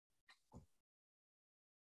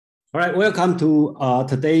All right, welcome to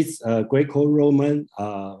today's Greco-Roman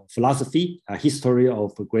philosophy, history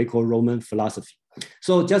of Greco-Roman philosophy.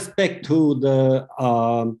 So just back to the,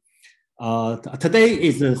 today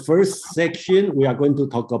is the first section. We are going to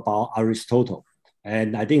talk about Aristotle.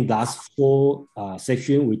 And I think last four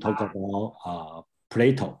section, we talk about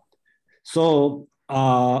Plato. So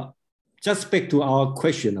just back to our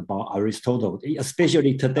question about Aristotle,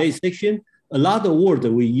 especially today's section, a lot of words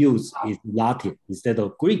we use is Latin instead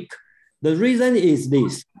of Greek. The reason is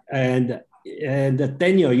this, and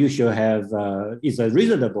Daniel, you should have, it's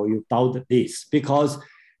reasonable you doubt this, because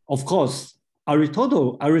of course,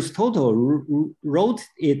 Aristotle wrote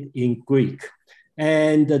it in Greek,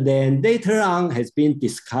 and then later on has been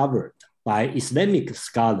discovered by Islamic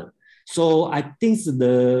scholar. So I think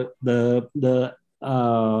the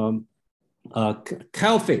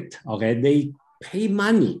Caliphate, okay, they pay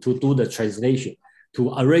money to do the translation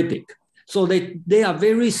to Arabic. So they are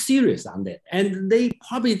very serious on that. And they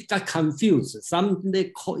probably got confused. Some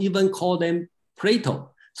even call them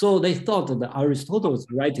Plato. So they thought that Aristotle's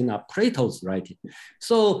writing are Plato's writing.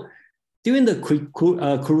 So during the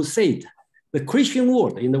crusade, the Christian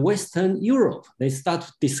world in the Western Europe, they start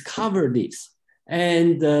to discover this.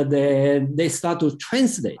 And then they start to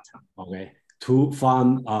translate, okay,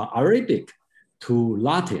 from Arabic to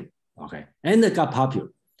Latin. Okay, and it got popular.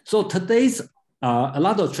 So today's a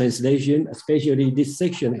lot of translation, especially this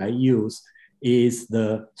section I use, is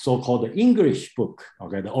the so-called English book,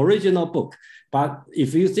 okay, the original book. But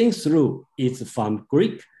if you think through, it's from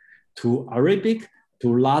Greek to Arabic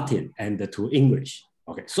to Latin and to English.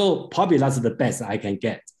 Okay, so probably that's the best I can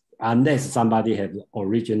get, unless somebody has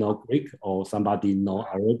original Greek or somebody know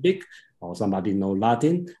Arabic or somebody know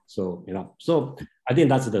Latin. So, you know, so I think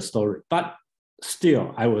that's the story. But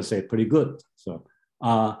still, I would say pretty good. So,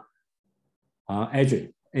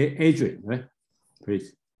 Adrian, right?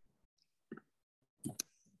 Please.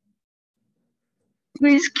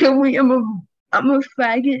 Please kill me. I'm a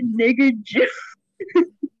faggot nigger Jew.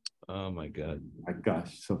 Oh my God. My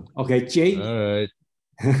gosh. So, okay, Jay. All right.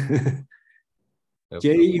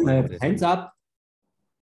 Jay, you have hands up.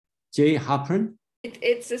 Jay Harper.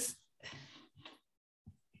 It's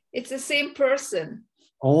the same person.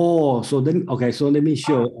 Oh, so then, okay, so let me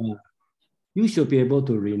show. You should be able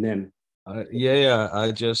to rename. Yeah,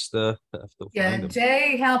 I just have to find them.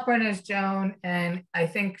 Jay Halpern is Joan, and I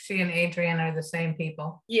think she and Adrian are the same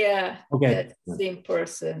people. Yeah, okay, that's the same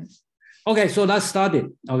person. Okay, so let's start it.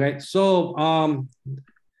 Okay, so let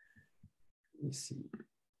me see.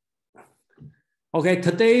 Okay,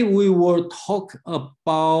 today we will talk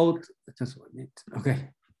about just 1 minute.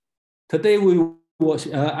 Okay, today we will.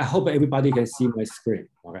 I hope everybody can see my screen.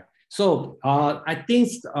 Okay. So I think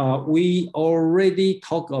we already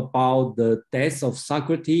talked about the death of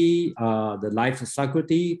Socrates, the life of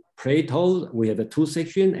Socrates, Plato. We have a two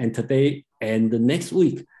section, and today and the next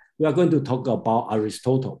week we are going to talk about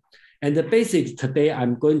Aristotle. And the basics today,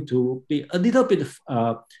 I'm going to be a little bit.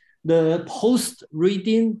 The post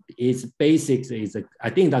reading is basics.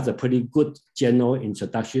 I think that's a pretty good general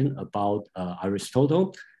introduction about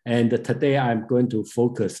Aristotle. And today I'm going to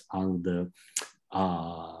focus on the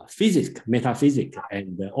physics, metaphysics,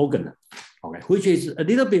 and the organ, okay, which is a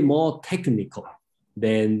little bit more technical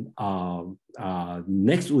than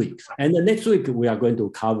next week. And the next week we are going to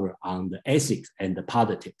cover on the ethics and the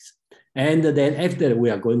politics. And then after we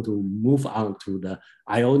are going to move on to the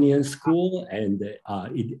Ionian school and the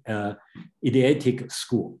Eleatic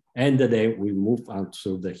school. And then we move on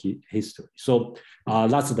to the history. So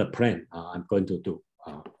that's the plan I'm going to do.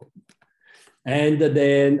 And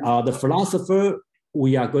then the philosopher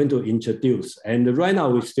we are going to introduce. And right now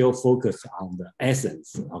we still focus on the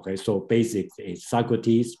essence. Okay, so basics is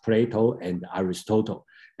Socrates, Plato, and Aristotle.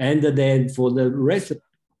 And then for the rest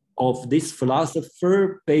of this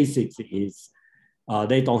philosopher, basics is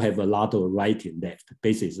they don't have a lot of writing left.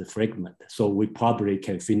 Basics is a fragment. So we probably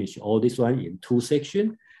can finish all this one in two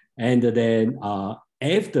sections. And then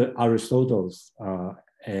after Aristotle's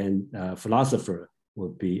and philosopher,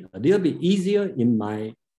 would be a little bit easier in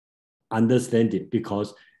my understanding,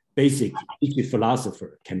 because basically each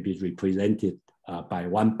philosopher can be represented by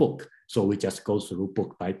one book. So we just go through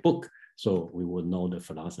book by book, so we will know the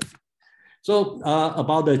philosophy. So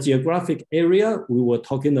about the geographic area, we were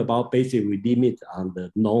talking about basically we limit on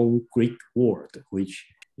the non-Greek world, which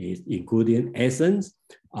is including Athens,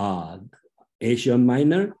 Asia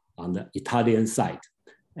Minor on the Italian side,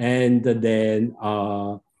 and then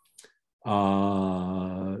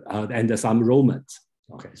and some Romans.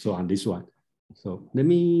 Okay, so on this one. So let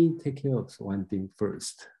me take care of one thing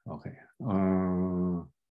first. Okay.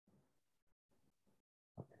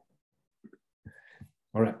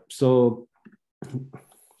 All right, so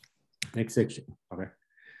next section, okay.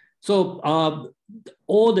 So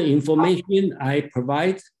all the information I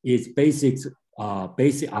provide is based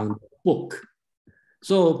on the book.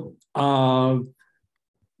 So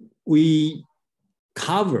we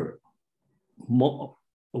cover more,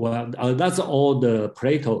 well, that's all the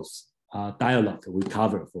Plato's dialogue we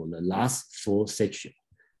cover for the last 4 sections.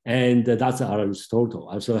 And that's Aristotle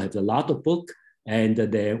also has a lot of book. And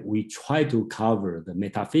then we try to cover the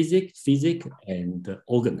metaphysics, physics, and the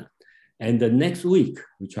organon. And the next week,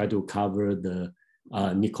 we try to cover the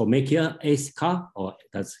Nicomachean Ethica, or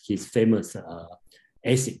that's his famous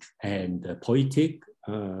ethics, and poetic,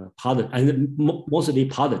 and mostly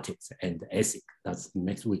politics and ethics. That's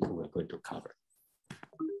next week we're going to cover.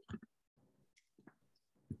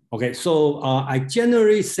 Okay, so I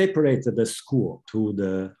generally separate the school to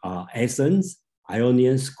the Athens,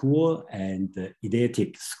 Ionian school, and the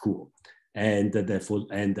Eleatic school, and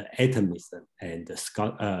the atomism and the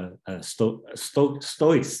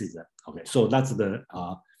Stoicism. Okay, so that's the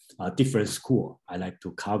different school I like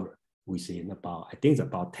to cover within about, I think it's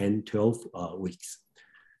about 10, 12 weeks.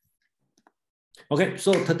 Okay,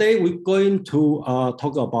 so today we're going to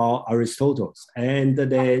talk about Aristotle. And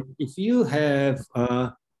then if you have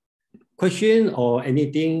question or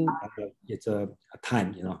anything, it's a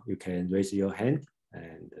time, you can raise your hand,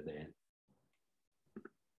 and then.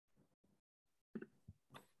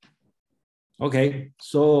 Okay,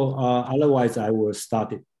 so otherwise I will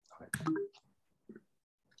start it.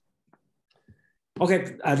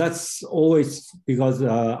 Okay, that's always because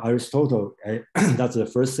Aristotle, that's the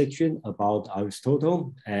first section about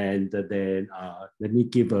Aristotle. And then let me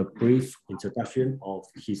give a brief introduction of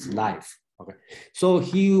his life. Okay, so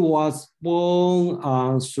he was born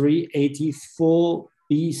on 384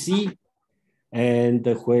 BC. And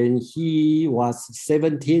when he was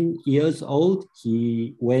 17 years old,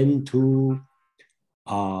 he went to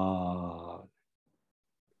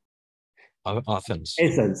Athens.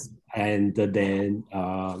 And then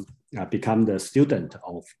become the student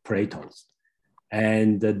of Plato.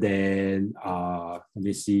 And then, let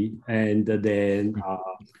me see, and then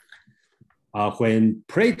when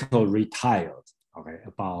Plato retired, okay,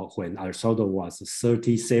 about when Aristotle was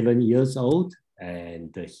 37 years old,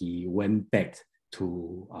 and he went back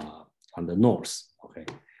to on the north, okay,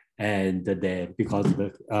 and then because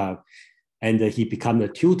and he became the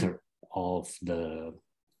tutor of the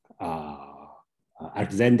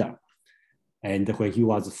Alexander. And when he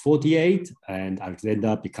was 48, and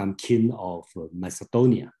Alexander became king of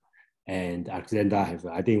Macedonia. And Alexander have,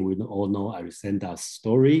 I think we all know Alexander's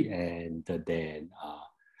story, and then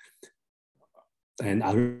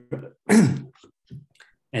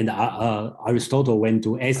Aristotle went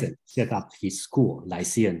to Athens, set up his school,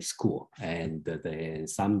 Lyceum school, and then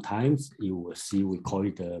sometimes you will see we call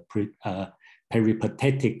it a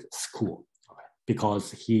peripatetic school,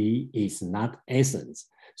 because he is not Athens,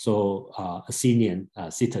 so Athenian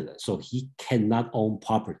citizen, so he cannot own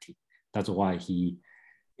property. That's why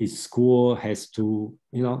his school has to,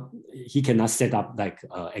 he cannot set up like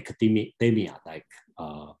academia, like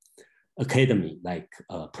academy, like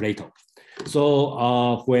Plato.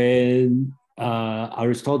 So when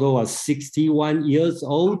Aristotle was 61 years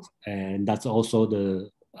old, and that's also the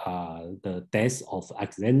death of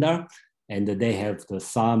Alexander, and they have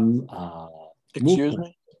some Excuse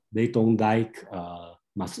me? They don't like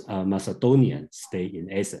Macedonians stay in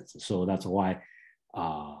Athens, so that's why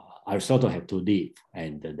Aristotle had to leave,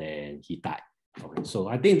 and then he died. Okay, so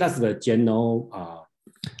I think that's the general.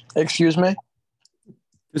 Excuse me?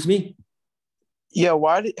 Excuse me? Yeah,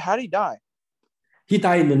 how did he die? He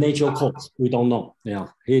died in the natural cause. We don't know. Yeah,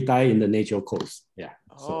 he died in the natural cause. Yeah.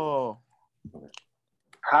 Oh. So,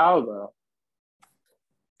 how though?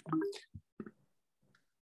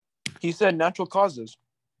 He said natural causes.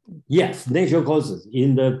 Yes, natural causes.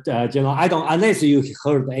 In the general, I don't, unless you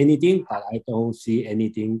heard anything, but I don't see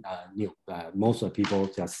anything new. Most of the people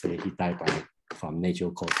just say he died from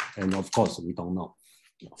natural cause. And of course, we don't know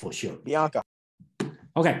for sure. Bianca.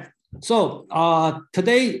 Okay, so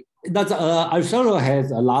today, that's Aristotle has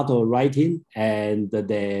a lot of writing, and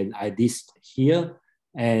then I list here,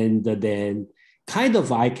 and then kind of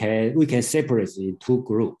we can separate it in 2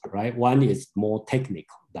 groups, right? One is more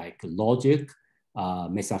technical, like logic,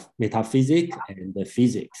 metaphysics, and the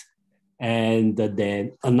physics. And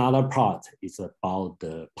then another part is about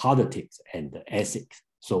the politics and the ethics.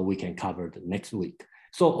 So we can cover the next week.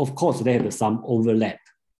 So of course, there's some overlap.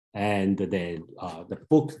 And then the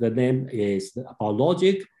book, the name is about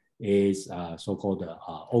logic, is so-called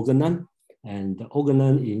organon. And the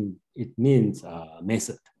organon, it means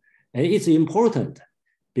method. And it's important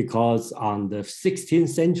because on the 16th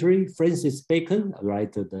century, Francis Bacon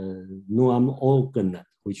wrote the Nuam Organon,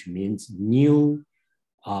 which means new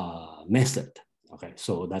method. Okay,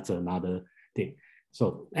 so that's another thing.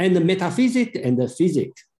 So, and the metaphysics and the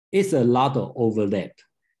physics is a lot of overlap.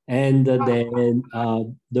 And then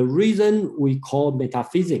the reason we call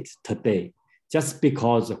metaphysics today, just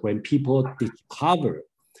because when people discover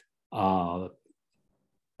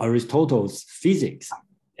Aristotle's physics,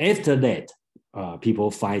 after that,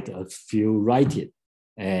 people find a few writing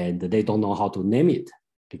and they don't know how to name it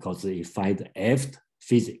because they find after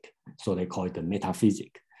physics. So they call it the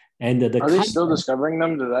metaphysics. And are they still discovering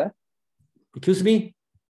them today? Excuse me?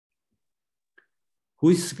 Who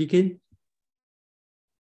is speaking?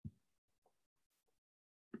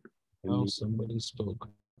 Oh, somebody spoke.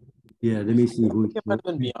 Yeah, let me see who. It might have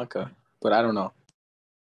been Bianca, but I don't know.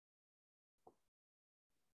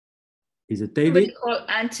 Is it David? Somebody called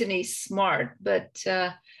Anthony Smart, but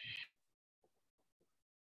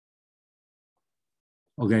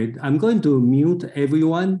okay, I'm going to mute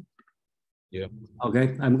everyone. Yeah.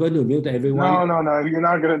 Okay, I'm going to mute everyone. No, you're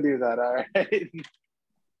not gonna do that. All right.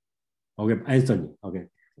 Okay, Anthony. Okay,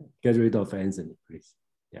 get rid of Anthony, please.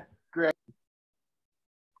 Yeah. Great.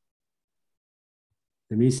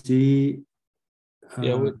 Let me see.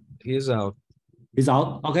 Yeah, he's out. He's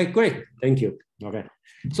out. Okay, great. Thank you. Okay,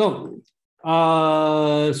 so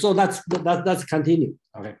let's continue.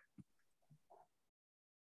 Okay.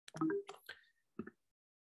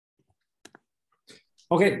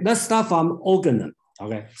 Okay, let's start from organon.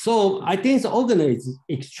 Okay, so I think the organon is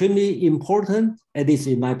extremely important, at least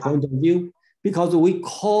in my point of view, because we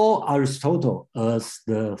call Aristotle as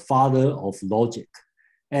the father of logic.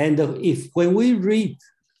 And when we read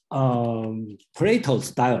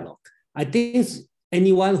Plato's dialogue, I think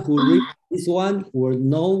anyone who reads this one will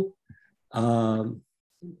know,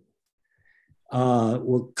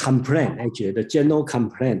 will complain, actually, the general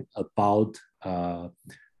complaint about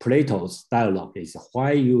Plato's dialogue is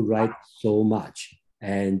why you write so much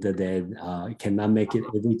and then cannot make it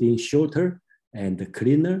everything shorter and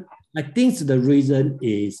cleaner. I think the reason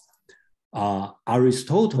is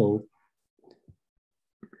Aristotle,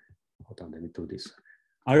 hold on, let me do this.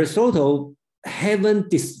 Aristotle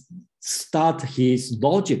haven't start his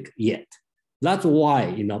logic yet. That's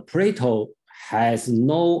why, Plato has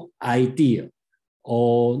no idea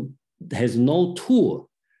or has no tool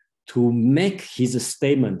to make his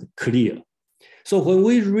statement clear. So when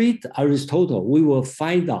we read Aristotle, we will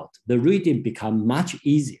find out the reading become much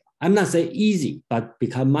easier. I'm not saying easy, but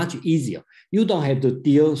become much easier. You don't have to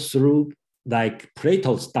deal through like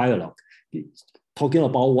Plato's dialogue, talking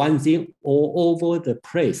about one thing all over the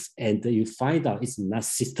place, and you find out it's not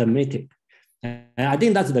systematic. And I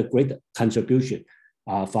think that's the great contribution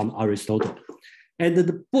from Aristotle. And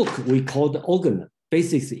the book we call the Organon,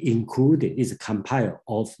 basically included, is a compile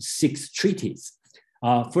of 6 treatises.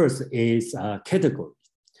 First is category.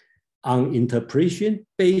 On interpretation,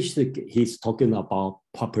 basically he's talking about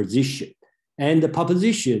proposition. And the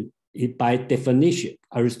proposition, by definition,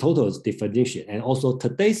 Aristotle's definition, and also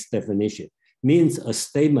today's definition, means a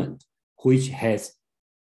statement which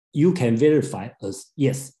you can verify as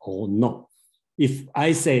yes or no. If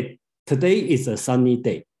I say today is a sunny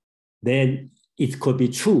day, then it could be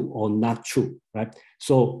true or not true, right?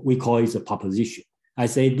 So we call it a proposition. I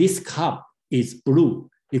say this cup is blue,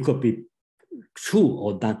 it could be true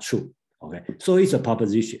or not true, okay? So it's a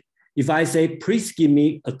proposition. If I say, please give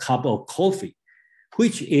me a cup of coffee,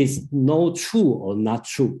 which is no true or not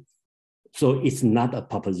true, so it's not a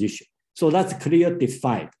proposition. So that's clearly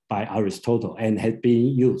defined by Aristotle and has been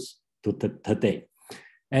used to today.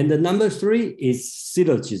 And the number 3 is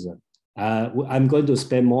syllogism. I'm going to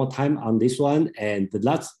spend more time on this one, and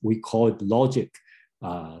that's we call it logic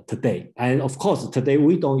today. And of course, today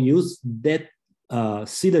we don't use that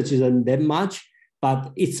syllogism that much,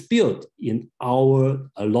 but it's built in our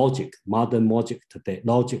logic, modern logic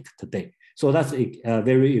today. So that's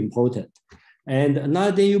very important. And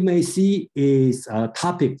another thing you may see is a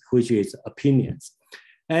topic, which is opinions.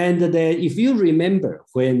 And then if you remember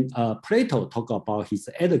when Plato talked about his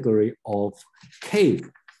allegory of cave,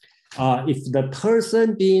 if the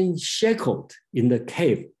person being shackled in the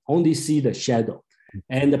cave only see the shadow,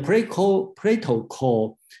 and Plato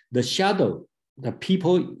called the shadow, the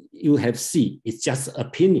people you have seen, it's just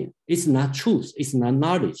opinion. It's not truth, it's not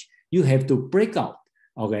knowledge. You have to break out,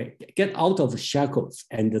 okay, get out of shackles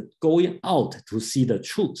and going out to see the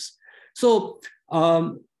truth. So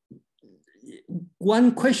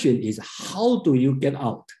one question is, how do you get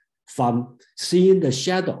out from seeing the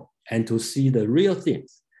shadow and to see the real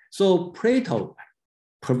things? So Plato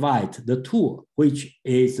provides the tool, which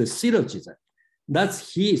is a syllogism.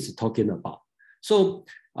 That's he is talking about. So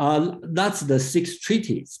that's the 6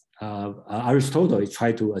 treatises Aristotle is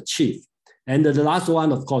trying to achieve. And the last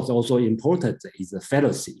one, of course, also important is the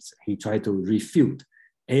fallacies. He tried to refute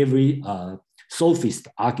every sophist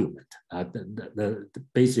argument. The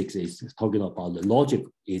basics is talking about the logic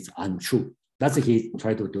is untrue. That's what he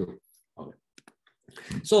tried to do. Okay.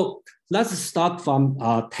 So let's start from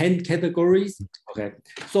 10 categories. Okay.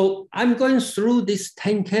 So I'm going through these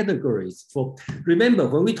 10 categories. Remember,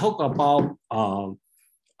 when we talk about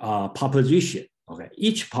proposition, okay,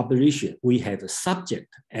 each proposition, we have a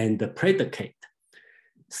subject and the predicate.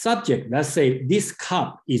 Subject, let's say this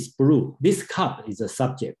cup is blue. This cup is a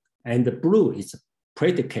subject, and the blue is a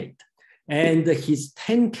predicate. And his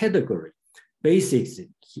 10 category basics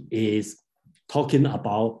is talking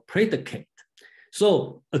about predicate.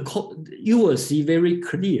 So you will see very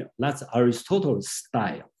clear, that's Aristotle's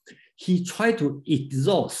style. He tried to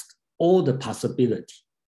exhaust all the possibility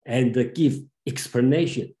and give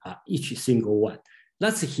explanation each single one.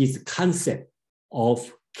 That's his concept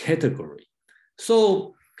of category.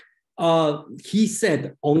 So he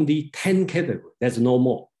said only 10 categories, there's no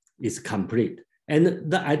more, it's complete.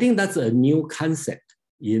 And I think that's a new concept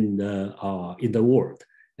in the world.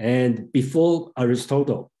 And before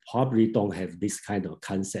Aristotle, probably don't have this kind of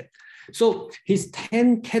concept. So his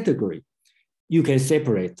 10 category, you can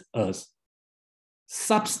separate as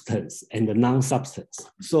substance and the non-substance.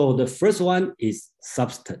 So the first one is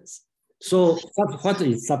substance. So what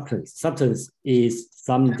is substance? Substance is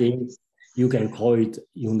something you can call it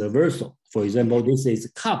universal. For example, this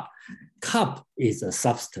is cup. Cup is a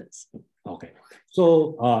substance. Okay.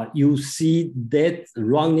 So you see that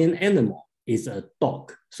running animal is a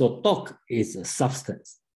dog. So dog is a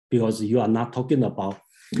substance because you are not talking about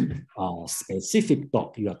a specific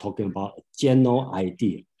dog. You are talking about a general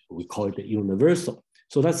idea. We call it universal.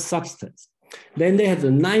 So that's substance. Then they have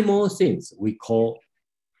the 9 more things we call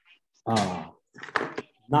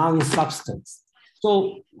non-substance.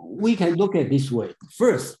 So we can look at this way.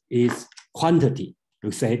 First is quantity.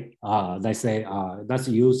 You say, let's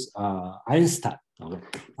use Einstein. Okay.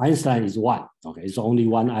 Einstein is 1. Okay, it's only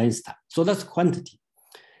 1 Einstein. So that's quantity.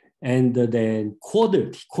 And then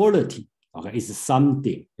quality. Okay, is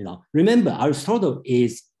something. Remember, Aristotle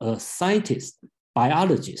is a scientist,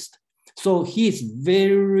 biologist. So he is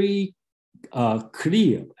very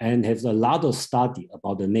clear and has a lot of study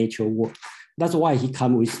about the nature world. That's why he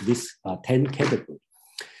comes with this 10 category.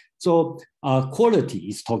 So quality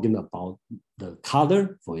is talking about the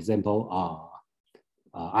color. For example,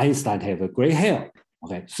 Einstein have a gray hair.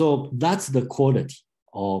 Okay, so that's the quality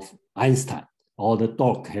of Einstein. Or the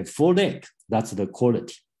dog have 4 legs. That's the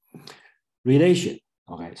quality. Relation.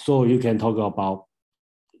 Okay, so you can talk about,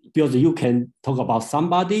 because you can talk about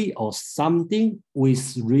somebody or something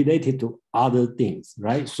with related to other things,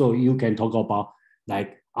 right? So you can talk about,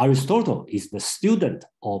 like, Aristotle is the student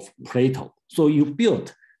of Plato. So you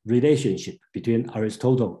build relationship between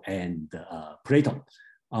Aristotle and Plato.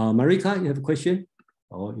 Marika, you have a question?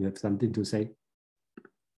 Or you have something to say?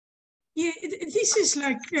 Yeah, this is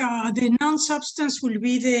like the non-substance will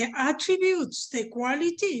be the attributes, the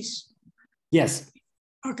qualities. Yes.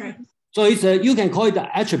 Okay. So it's you can call it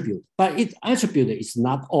the attribute, but attribute is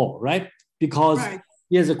not all, right? Because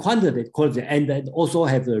there's a quantity, quality, and then also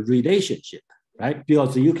have a relationship, right?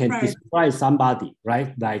 Because you can describe somebody,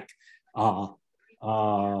 right? Like,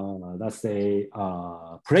 let's say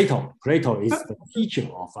Plato. Plato is the teacher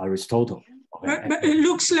of Aristotle. Okay. But it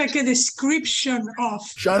looks like a description of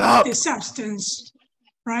the substance,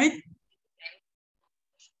 right?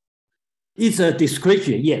 It's a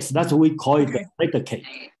description, yes. That's what we call it the predicate.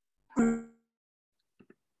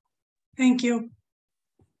 Thank you.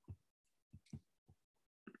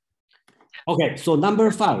 Okay, so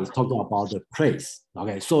number 5 is talking about the place.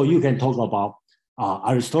 Okay, so you can talk about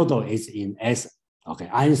Aristotle is in Athens. Okay,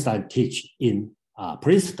 Einstein teach in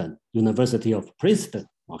Princeton, University of Princeton.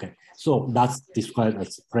 Okay, so that's described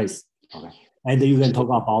as place. Okay, and you can talk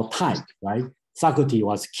about time, right? Socrates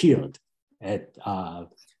was killed at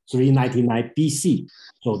 399 BC.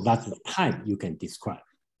 So that's the time you can describe.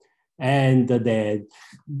 And then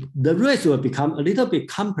the rest will become a little bit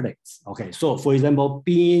complex. Okay, so for example,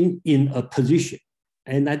 being in a position.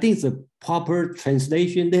 And I think it's a proper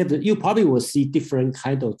translation. You probably will see different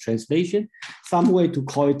kind of translation. Some way to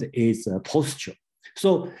call it is posture.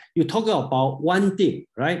 So you talk about one thing,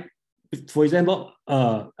 right? For example,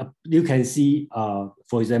 you can see,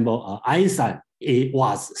 for example, Einstein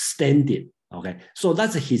was standing. Okay, so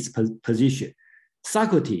that's his position.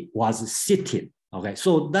 Socrates was sitting. Okay,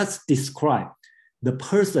 so that's describe the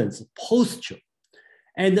person's posture.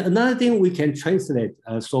 And another thing we can translate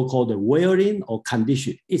so-called wearing or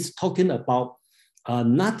condition. It's talking about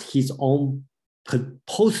not his own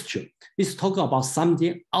posture. It's talking about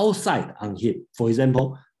something outside on him. For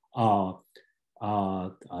example,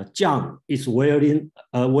 John is wear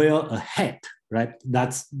a hat, right?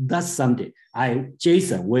 That's something.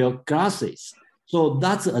 Jason wear glasses. So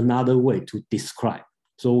that's another way to describe.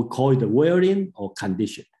 So we call it wearing or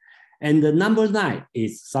condition. And the number 9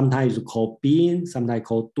 is sometimes called being, sometimes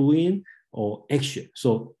called doing or action.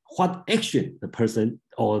 So what action the person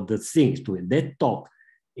or the thing is doing? That dog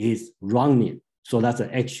is running. So that's an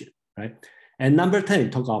action, right? And number 10,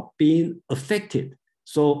 talk about being affected.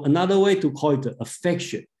 So another way to call it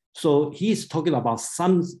affection. So he's talking about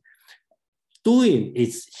some doing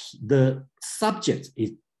is the subject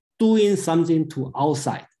is doing something to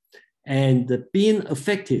outside. And the being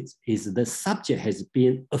affected is the subject has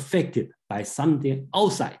been affected by something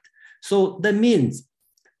outside. So that means,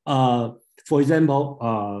 for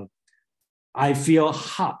example, I feel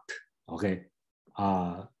hot, okay?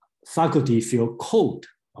 Socrates feel cold,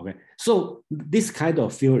 okay? So this kind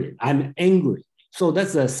of feeling, I'm angry. So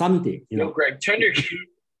that's something, you know. Yo, Greg, turn your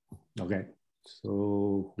Okay.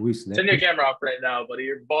 So who is that? turn your camera off right now, buddy.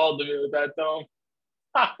 You're bald to me with that dome.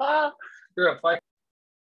 You're a fight.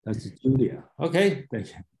 That's Julia. Okay, thank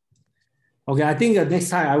you. Okay, I think next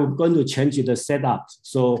time I'm going to change the setup.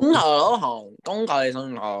 So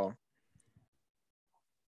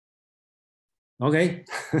okay,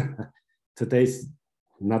 today's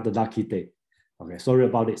not the lucky day. Okay, sorry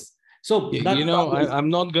about this. So You know, I'm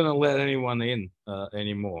not gonna let anyone in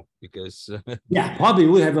anymore because yeah, probably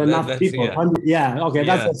we have enough people. yeah. Okay,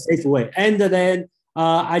 that's a safe way. And then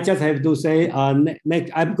I just have to say, I'm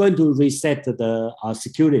going to reset the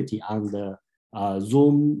security on the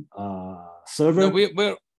Zoom server.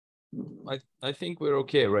 No, I think we're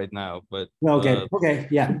okay right now, but okay,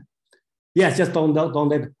 yeah. Yes, just don't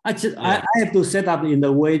let. I have to set up in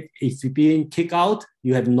the way if you're being kicked out,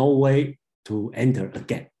 you have no way to enter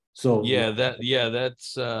again. So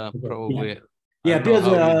that's probably because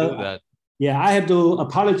do that. Yeah, I have to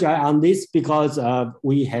apologize on this because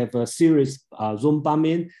we have a serious Zoom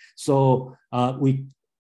bombing. So we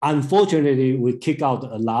unfortunately we kick out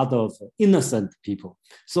a lot of innocent people.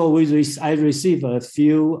 So I received a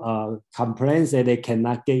few complaints that they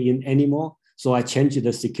cannot get in anymore. So I changed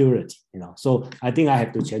the security, you know. So I think I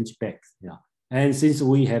have to change back, you know. And since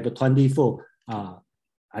we have 24,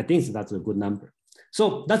 I think that's a good number.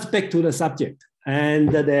 So that's back to the subject. And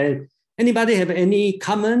then anybody have any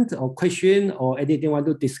comment or question or anything want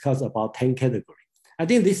to discuss about 10 categories? I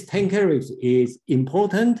think this 10 categories is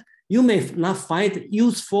important. You may not find it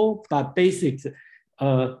useful, but basics, it's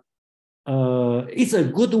a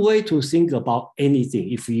good way to think about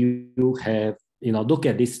anything. If you have, you know, look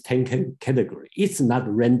at this 10 category, it's not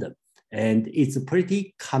random and it's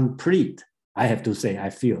pretty complete. I have to say, I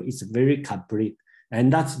feel it's very complete.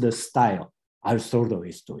 And that's the style Aristotle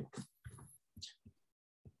is doing.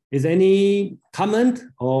 Is any comment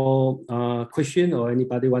or question or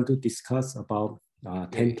anybody want to discuss about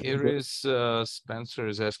 10? Here is Spencer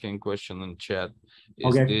is asking a question in chat.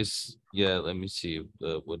 Is this, let me see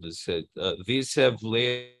what it said. These have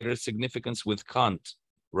later significance with Kant,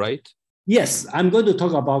 right? Yes, I'm going to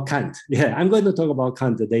talk about Kant. Yeah, I'm going to talk about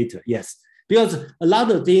Kant later, yes. Because a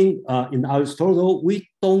lot of things in Aristotle, we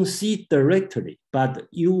don't see directly, but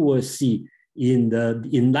you will see in the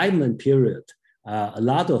Enlightenment period, a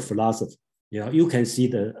lot of philosophy, you know, you can see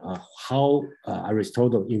the how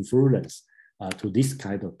Aristotle influenced to this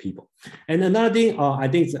kind of people. And another thing, I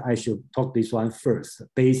think I should talk this one first.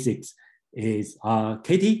 Basics is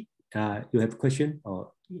Katie, you have a question?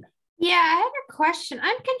 Or yeah, I have a question.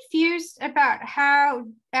 I'm confused about how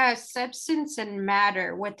substance and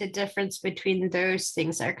matter, what the difference between those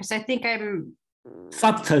things are, because I think I'm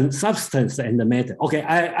substance and the matter. Okay,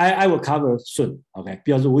 I will cover soon. Okay,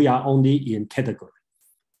 because we are only in category.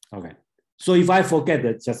 Okay, so if I forget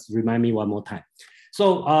it, just remind me one more time.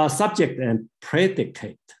 So subject and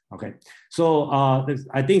predicate. Okay, so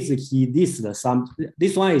I think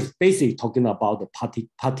this one is basically talking about the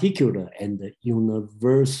particular and the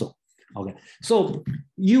universal. Okay, so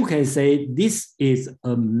you can say this is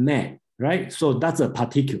a man, right? So that's a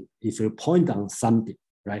particular. If you point on something,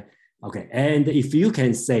 right? Okay, and if you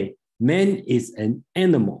can say man is an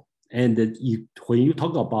animal, and when you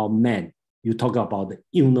talk about man, you talk about the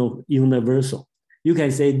universal. You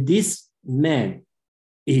can say this man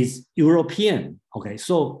is European. Okay,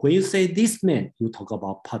 so when you say this man, you talk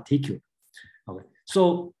about particular. Okay,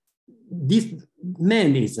 so this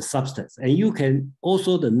man is a substance, and you can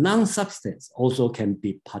also the non-substance also can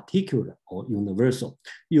be particular or universal.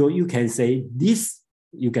 You can say this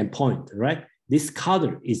you can point, right? This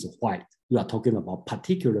color is white. You are talking about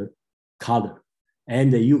particular color.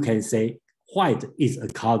 And you can say white is a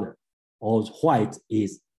color or white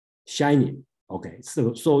is shining. Okay,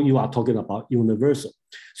 so you are talking about universal.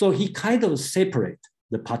 So he kind of separate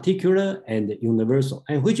the particular and the universal,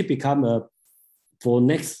 and which become for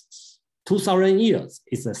next 2000 years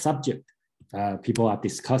is a subject people are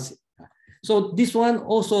discussing. So this one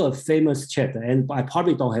also a famous chapter, and I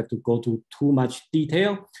probably don't have to go to too much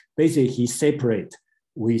detail. Basically, he separate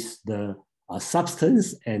with the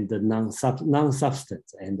substance and the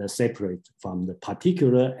non-substance, and separate from the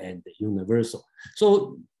particular and the universal.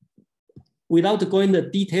 So without going into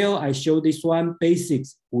detail, I show this one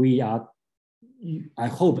basics. I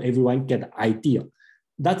hope everyone get the idea.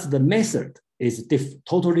 That's the method is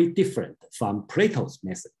totally different from Plato's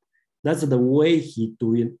method. That's the way he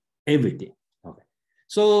doing everything. Okay.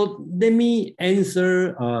 So let me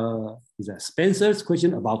answer Spencer's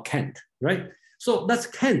question about Kant, right? So that's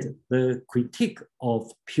Kant, the critique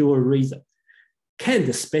of pure reason.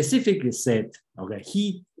 Kant specifically said, okay,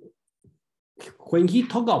 when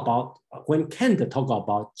Kant talk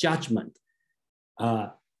about judgment,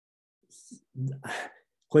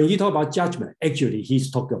 actually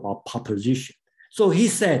he's talking about proposition. So he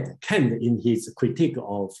said, Kant in his critique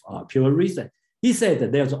of pure reason, he said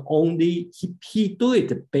that there's only, he do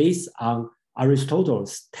it based on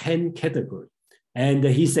Aristotle's 10 categories. And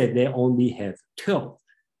he said they only have 12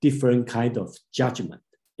 different kind of judgment.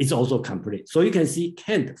 It's also complete. So you can see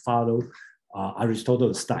Kant follow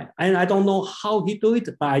Aristotle's style. And I don't know how he do it,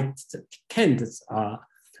 but Kant's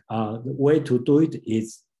way to do it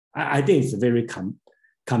is, I think it's very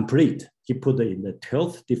complete. He put it in the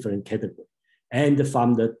 12 different categories. And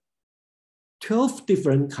from the 12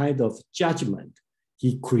 different kind of judgment,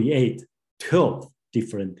 he create 12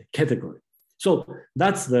 different categories. So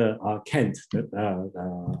that's the Kant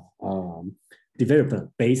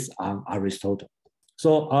development based on Aristotle.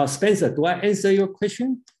 So Spencer, do I answer your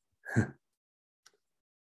question?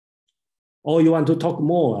 Or you want to talk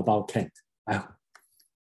more about Kant?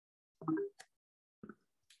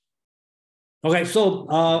 Okay, so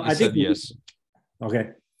I think yes.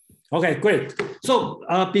 Okay, great. So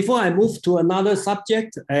before I move to another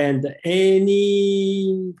subject, and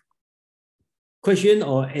any question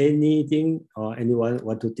or anything, or anyone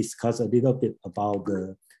want to discuss a little bit about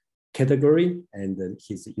the category and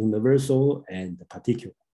his universal and the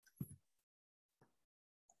particular?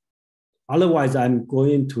 Otherwise, I'm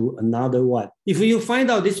going to another one. If you find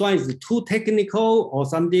out this one is too technical or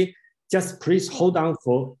something, just please hold on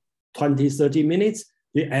for 20, 30 minutes.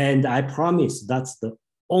 And I promise that's the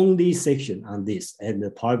only section on this. And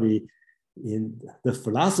probably in the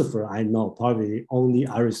philosopher I know, probably only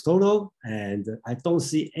Aristotle. And I don't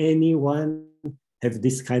see anyone have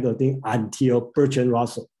this kind of thing until Bertrand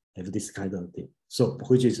Russell have this kind of thing. So,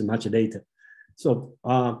 which is much later. So,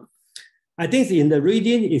 I think in the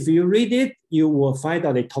reading, if you read it, you will find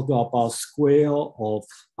out they talk about square of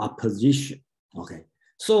opposition. Okay,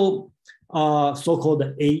 so so-called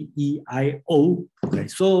AEIO. Okay,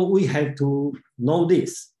 so we have to know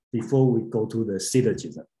this before we go to the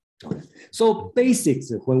syllogism. Okay, so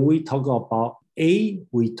basics when we talk about A,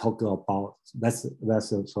 we talk about that's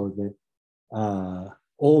sort of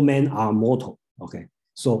all men are mortal. Okay,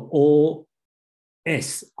 so all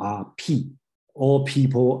S are P. All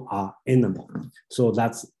people are animal. So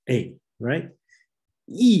that's A, right?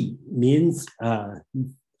 E means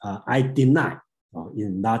I deny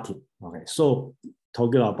in Latin. Okay, so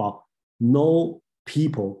talking about no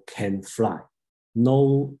people can fly.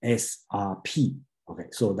 No SRP. Okay,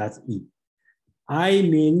 so that's E. I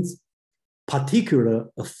means particular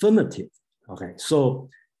affirmative. Okay, so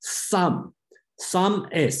some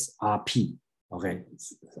SRP. Okay,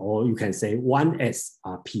 or you can say one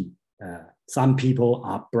SRP. Some people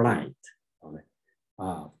are blind. Okay.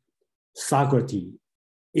 Socrates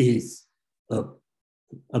is a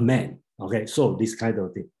man. Okay, so this kind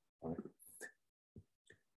of thing. Okay.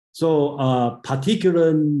 So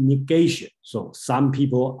particular negation. So some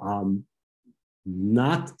people are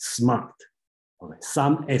not smart. Okay.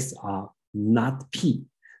 Some S are not P.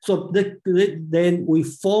 So then we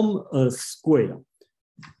form a square.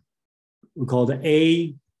 We call it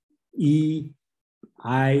A, E,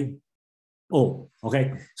 I, O.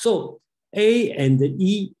 Okay. So A and the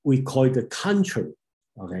E, we call it the contrary.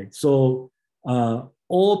 Okay. So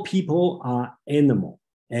all people are animal,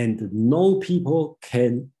 and no people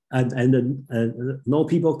can no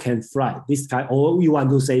people can fly. This kind, or we want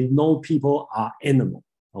to say no people are animal.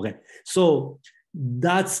 Okay. So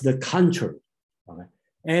that's the contrary. Okay.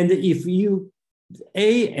 And if you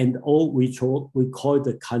A and O, we call it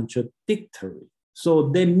the contradictory. So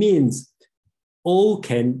that means all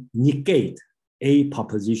can negate a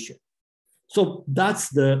proposition. So that's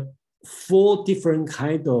the 4 different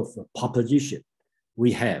kind of proposition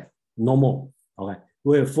we have, no more. Okay,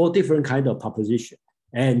 we have 4 different kind of proposition,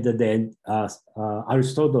 and then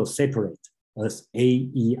Aristotle separate as A,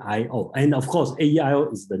 E, I, O, and of course A, E, I, O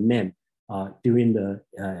is the name during the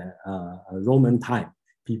Roman time.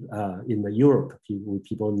 In the Europe,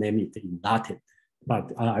 people name it in Latin,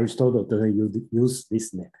 but Aristotle doesn't use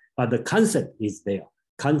this name. But the concept is there: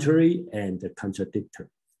 contrary and contradictory,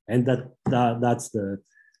 and that's the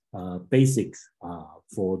basics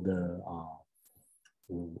for the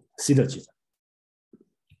syllogism.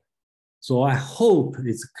 So I hope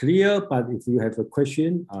it's clear, but if you have a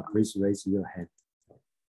question, please raise your hand.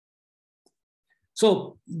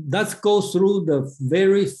 So let's go through the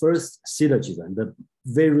very first syllogism, the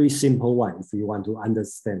very simple one, if you want to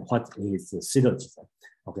understand what is a syllogism.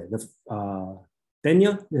 Okay,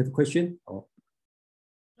 Daniel, you have a question? Or?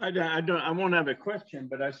 I won't have a question,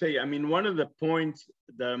 but I mean, one of the points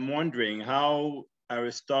that I'm wondering how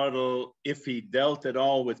Aristotle, if he dealt at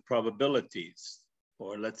all with probabilities,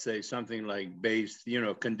 or let's say something like based,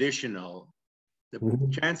 conditional, the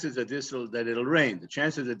chances that it'll rain, the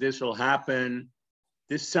chances that this will happen.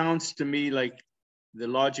 This sounds to me like the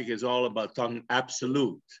logic is all about talking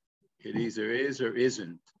absolute. It either is or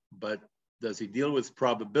isn't, but does he deal with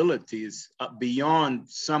probabilities beyond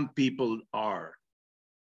some people are?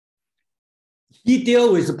 He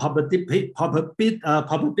deals with probability,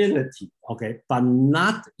 okay, but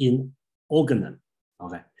not in organon,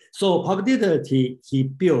 okay. So probability he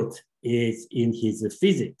built is in his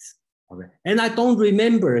physics, okay. And I don't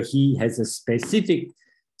remember he has a specific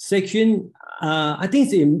section. I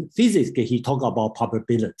think in physics he talk about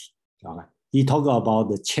probability, okay. He talk about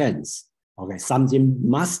the chance, okay. Something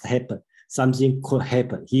must happen, something could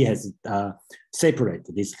happen. He has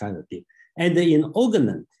separated this kind of thing. And in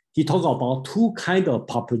organon, he talk about 2 kinds of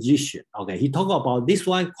proposition. Okay, he talk about this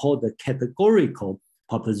one called the categorical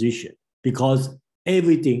proposition, because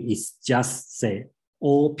everything is just say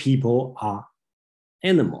all people are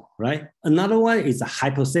animal, right? Another one is a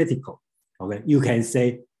hypothetical. Okay, you can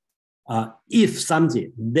say if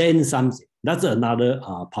something, then something. That's another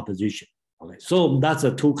proposition. Okay, so that's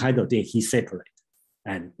the 2 kind of thing he separate.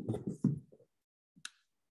 And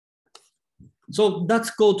so let's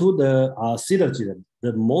go to the syllogism.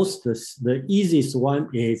 The easiest one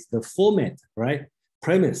is the format, right?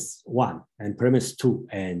 Premise 1 and premise 2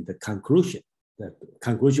 and the conclusion. The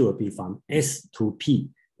conclusion will be from S to P.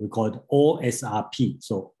 We call it OSRP.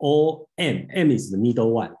 So OM, M is the middle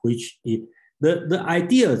one, which is the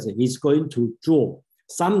idea is going to draw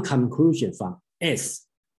some conclusion from S,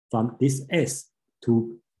 from this S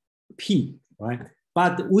to P, right?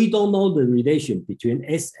 But we don't know the relation between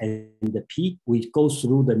S and the P. We go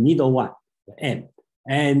through the middle one, the M,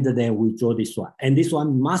 and then we draw this one. And this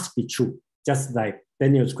one must be true, just like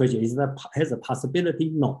Daniel's question. Is that has a possibility?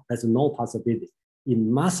 No, there's no possibility. It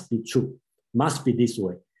must be true, must be this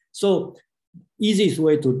way. So easiest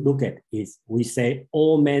way to look at is we say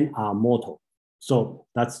all men are mortal. So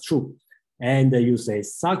that's true. And you say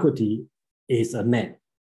Socrates is a man.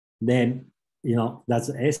 Then, that's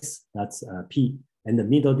S, that's P. And the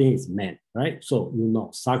middle thing is man, right? So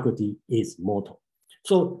Socrates is mortal.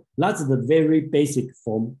 So that's the very basic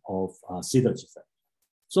form of syllogism.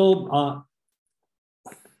 So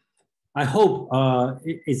I hope,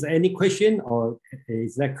 is there any question or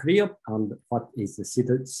is that clear on what is the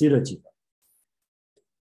syllogism?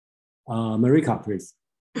 Marika, please.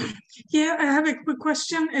 Yeah, I have a quick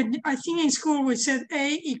question. I think in school we said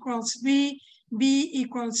A equals B, B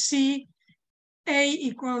equals C, A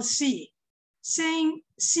equals C. Saying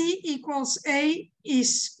C equals A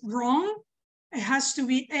is wrong. It has to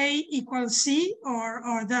be A equals C,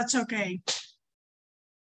 or that's okay.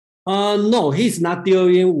 No, he's not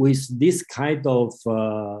dealing with this kind of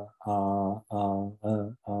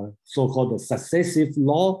so-called successive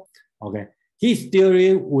law. Okay, he's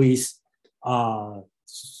dealing with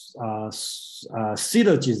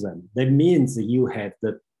syllogism. That means you have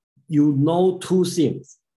two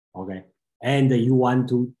things. Okay, and you want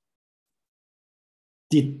to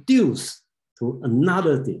deduce to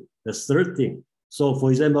another thing, the third thing. So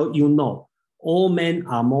for example, all men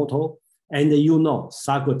are mortal, and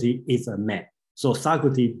Socrates is a man. So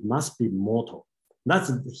Socrates must be mortal.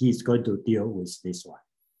 He's going to deal with this one.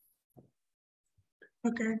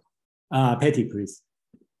 Okay. Patty, please.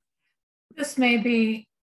 This may be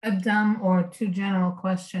a dumb or too general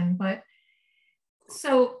question, but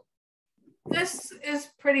so this is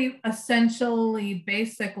pretty essentially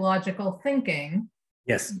basic logical thinking.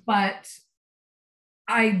 Yes. But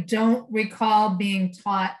I don't recall being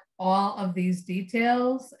taught all of these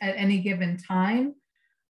details at any given time.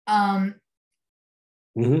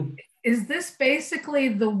 Is this basically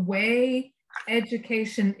the way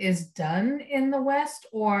education is done in the West,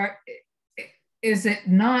 or is it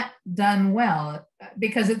not done well?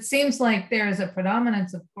 Because it seems like there is a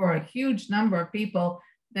predominance of, or a huge number of people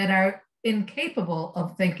that are incapable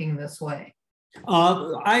of thinking this way.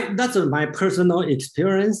 That's my personal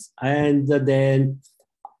experience, and then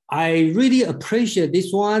I really appreciate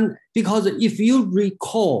this one because if you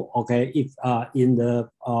recall, okay, if in the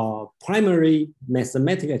primary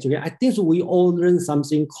mathematics education, I think we all learned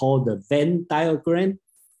something called the Venn diagram.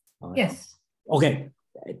 Yes. Okay,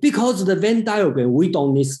 because the Venn diagram, we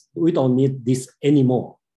don't need this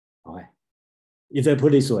anymore. Okay, if I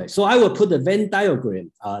put it this way, so I will put the Venn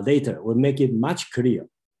diagram later. Will make it much clearer.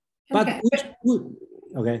 But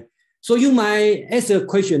okay. So you might ask a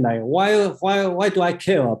question like, why do I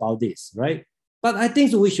care about this, right? But I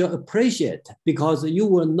think we should appreciate because you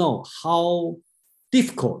will know how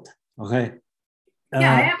difficult, okay?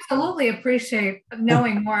 Yeah, I absolutely appreciate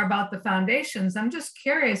knowing more about the foundations. I'm just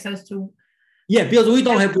curious as to... Yeah, because we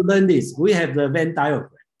don't have to learn this. We have the Venn diagram.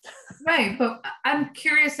 Right, but I'm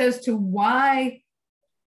curious as to why,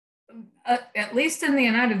 at least in the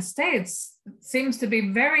United States, it seems to be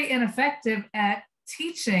very ineffective at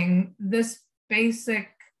teaching this basic,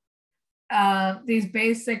 these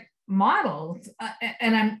basic models.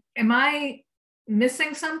 And am I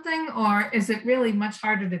missing something, or is it really much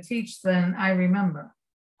harder to teach than I remember?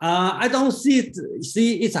 I don't see it.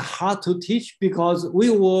 See, it's hard to teach because we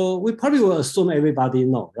probably will assume everybody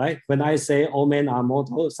know, right? When I say all men are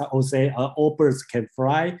mortal, or say all birds can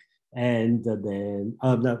fly, and then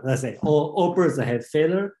let's say all birds have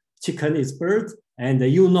feather, chicken is bird, and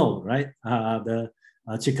you know, right? The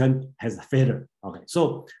chicken has a feather. Okay,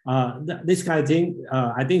 so this kind of thing,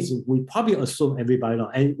 I think we probably assume everybody know,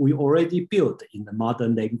 and we already built in the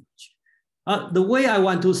modern language. The way I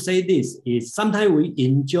want to say this is sometimes we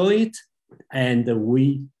enjoy it and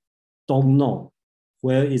we don't know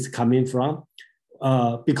where it's coming from.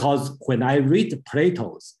 Because when I read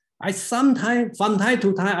Plato's, from time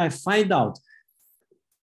to time, I find out,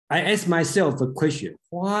 I ask myself a question,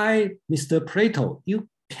 why, Mr. Plato,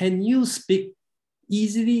 can you speak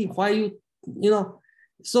easily? Why you know?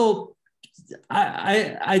 So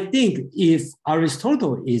I think if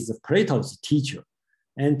Aristotle is Plato's teacher,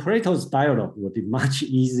 and Plato's dialogue would be much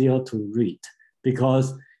easier to read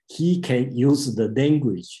because he can use the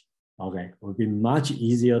language, okay, would be much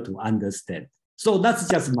easier to understand. So that's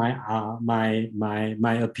just my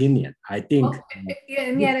opinion. I think. Well,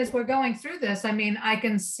 and yet, as we're going through this, I mean, I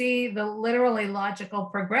can see the literally logical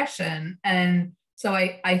progression, and so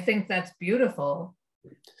I think that's beautiful.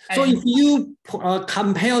 So if you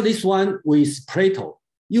compare this one with Plato,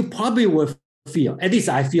 you probably will feel, at least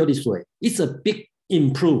I feel this way, it's a big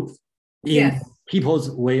improve in people's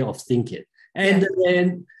way of thinking. And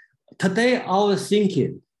then today our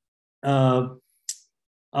thinking,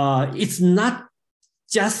 it's not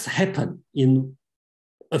just happened in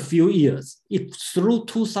a few years. It's through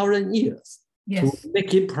 2,000 years to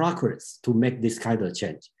make it progress, to make this kind of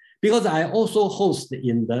change. Because I also host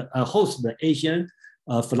the Asian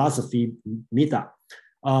philosophy meetup.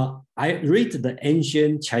 I read the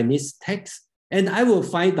ancient Chinese text and I will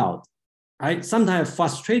find out I sometimes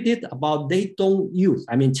frustrated about they don't use,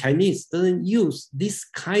 I mean, Chinese doesn't use this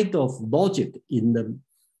kind of logic in the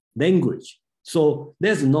language. So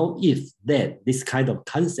there's no if, then, this kind of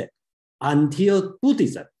concept until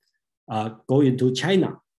Buddhism go into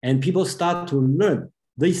China and people start to learn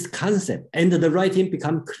this concept and the writing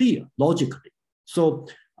become clear logically. So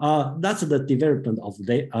that's the development of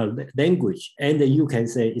the language. And you can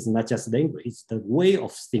say it's not just language, it's the way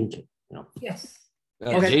of thinking. You know? Yes.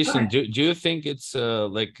 Okay. Jason, do you think it's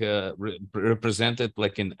represented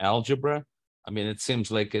like in algebra? I mean, it seems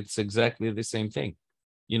like it's exactly the same thing.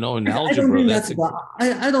 You know, in algebra,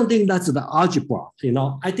 I don't think that's the algebra. You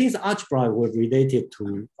know, I think the algebra was related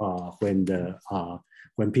to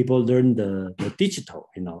when people learn the digital.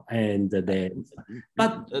 You know, and then,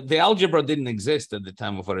 but the algebra didn't exist at the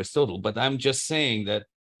time of Aristotle. But I'm just saying that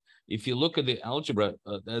if you look at the algebra,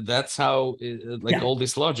 that's how all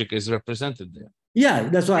this logic is represented there. Yeah,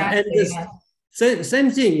 that's right. And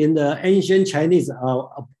same thing in the ancient Chinese.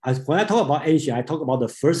 When I talk about ancient, I talk about the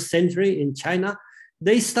 1st century in China.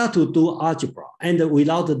 They start to do algebra, and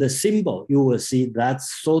without the symbol, you will see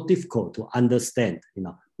that's so difficult to understand. You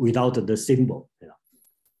know, without the symbol. You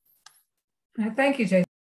know. Thank you, Jason.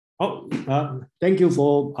 Oh, thank you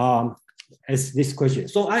for this question.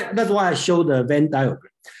 So that's why I show the Venn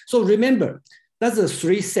diagram. So remember, that's a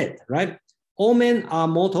 3 set, right? all men are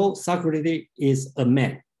mortal. Socrates is a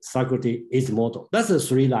man. Socrates is mortal. That's the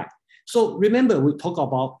three lines. So remember, we talk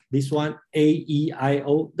about this one, A, E, I,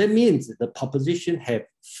 O. That means the proposition have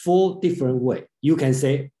 4 different ways. You can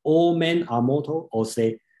say all men are mortal, or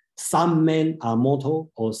say some men are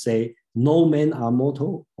mortal, or say no men are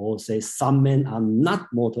mortal, or say some men are not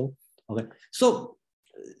mortal. Okay, so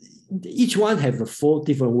each one have 4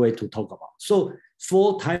 different ways to talk about. So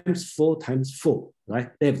 4 times 4 times 4, right?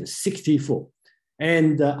 They have 64.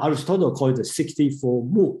 And Aristotle called it 64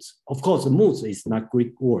 moods. Of course, moods is not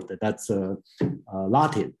Greek word. That's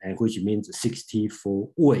Latin, and which means 64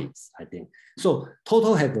 ways, I think. So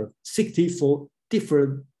total have 64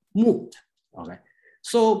 different moods. Okay.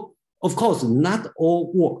 So of course, not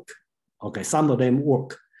all work. Okay, some of them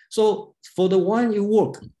work. So for the one you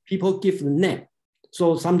work, people give the name.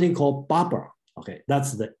 So something called barber. Okay,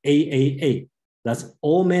 that's the AAA. That's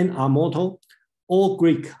all men are mortal. All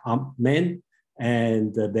Greek are men.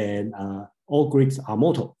 And then all Greeks are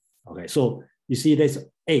mortal. Okay, so you see there's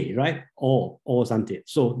A, right? Or something.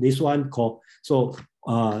 So this one called, so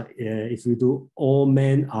if you do all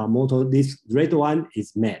men are mortal, this red one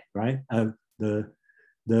is man, right? The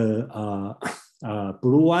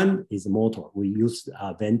blue one is mortal. We use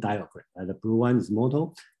Venn diagram. The blue one is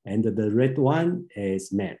mortal, and the red one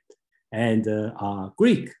is man. And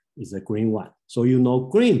Greek is the green one. So you know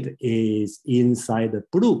green is inside the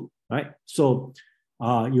blue. Right, so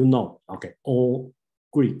you know, okay, all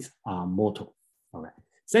Greeks are mortal. Okay,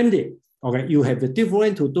 same thing. Okay, you have the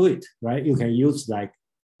different to do it, right? You can use like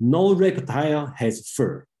no reptile has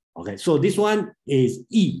fur. Okay, so this one is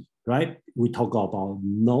E, right? We talk about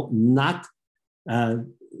no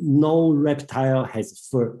reptile has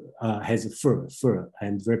fur,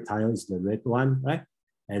 and reptile is the red one, right?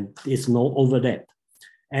 And it's no over that.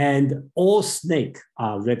 And all snake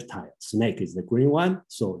are reptiles. Snake is the green one,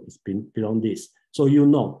 so it's been beyond this. So you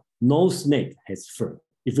know, no snake has fur.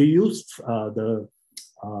 If you use the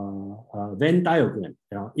Venn diagram,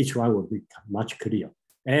 each one will be much clearer.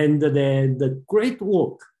 And then the great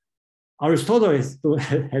work Aristotle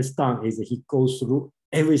has done is he goes through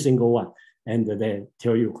every single one and then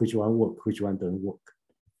tell you which one works, which one doesn't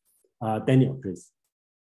work. Daniel, please.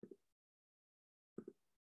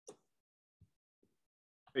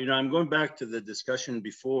 You know, I'm going back to the discussion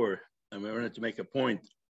before, and I wanted to make a point.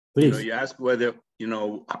 Please. You know, you asked whether, you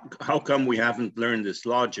know, how come we haven't learned this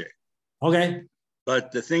logic? Okay.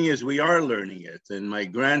 But the thing is, we are learning it. And my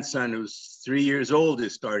grandson, who's 3 years old,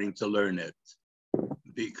 is starting to learn it.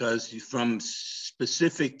 Because from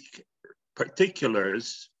specific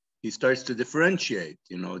particulars, he starts to differentiate.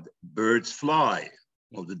 You know, birds fly.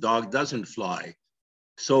 Well, the dog doesn't fly.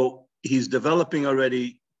 So he's developing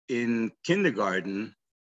already in kindergarten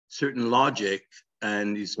certain logic,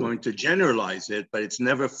 and he's going to generalize it, but it's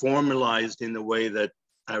never formalized in the way that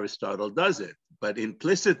Aristotle does it. But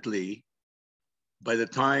implicitly, by the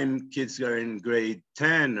time kids are in grade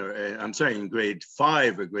 10, or in grade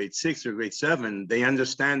 5 or grade 6 or grade 7, they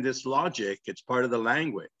understand this logic. It's part of the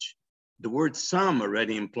language. The word some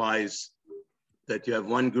already implies that you have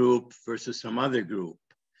one group versus some other group.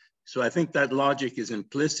 So I think that logic is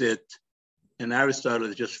implicit, and Aristotle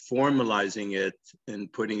is just formalizing it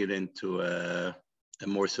and putting it into a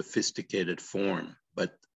more sophisticated form.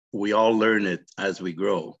 But we all learn it as we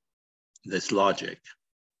grow, this logic.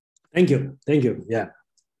 Thank you. Thank you. Yeah.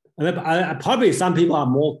 Probably some people are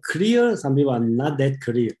more clear, some people are not that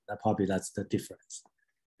clear. Probably that's the difference.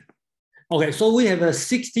 Okay, so we have a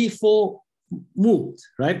 64 moods,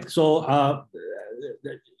 right? So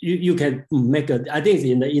you can make a, I think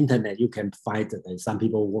in the internet, you can find that some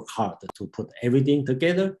people work hard to put everything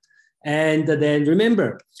together. And then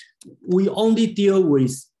remember, we only deal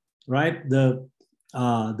with, right, the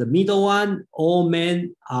middle one, all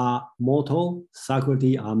men are mortal,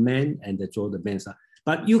 Socrates are men, and the Jordan men are.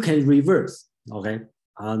 But you can reverse, okay?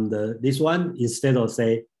 And this one, instead of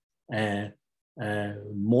say,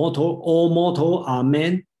 mortal, all mortal are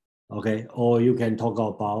men, okay? Or you can talk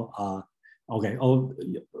about, okay, or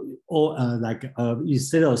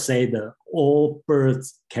instead of say the all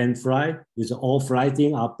birds can fly, is all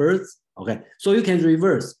flying are birds, okay? So you can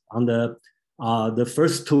reverse on the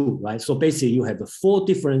first two, right? So basically you have the 4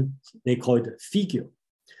 different, they call it figure.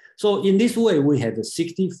 So in this way, we have the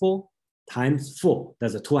 64 times 4,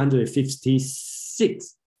 that's a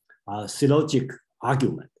 256 syllogic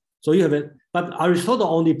argument. So you have it, but Aristotle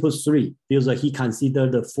only puts 3 because he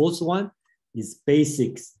considered the 4th one is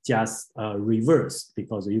basics just reverse,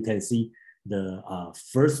 because you can see the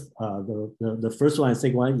first one and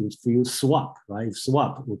second one, if you swap, right? If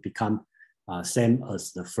swap would become same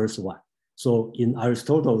as the first one. So in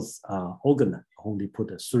Aristotle's organon, only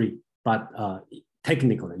put a 3. but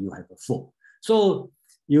technically you have 4. So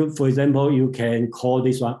you, for example, you can call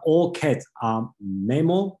this one all cats are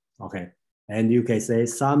mammal, okay, and you can say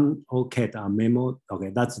some all cats are mammal,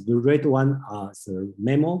 okay. That's the red one as a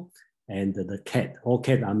mammal, and the cat, all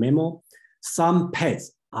cats are mammal. Some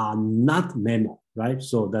pets are not mammal, right?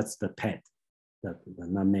 So that's the pet, the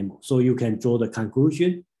non-mammal. So you can draw the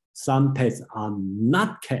conclusion. Some pets are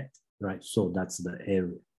not cat, right? So that's the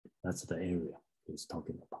area. That's the area he's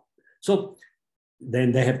talking about. So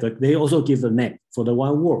then they also give the name for the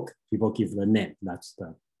one work. People give the name. That's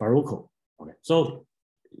the Baroque. Okay. So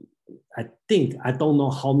I think I don't know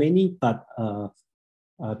how many, but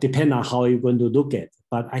depend on how you're going to look at.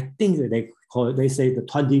 But I think they say the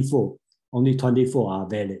 24. Only 24 are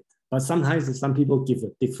valid. But sometimes some people give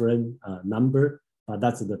a different number. But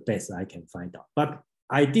that's the best I can find out. But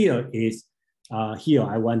idea is here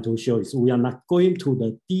I want to show is we are not going to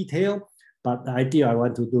the detail, but the idea I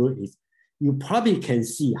want to do is you probably can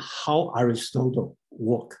see how Aristotle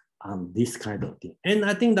worked on this kind of thing. And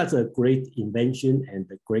I think that's a great invention and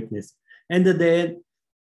the greatness. And then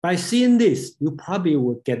by seeing this, you probably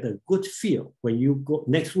will get a good feel when you go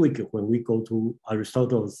next week, when we go to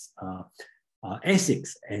Aristotle's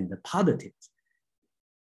ethics and the politics.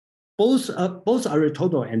 Both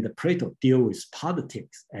Aristotle and Plato deal with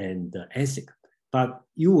politics and ethics, but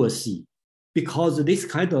you will see, because this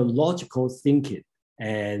kind of logical thinking,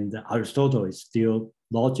 and Aristotle is still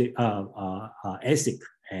logic, ethics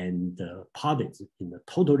and politics in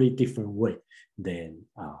a totally different way than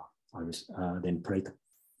Plato.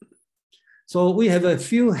 So we have a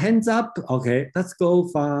few hands up. Okay, let's go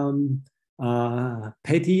from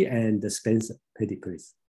Patty and Spencer. Patty,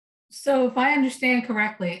 please. So if I understand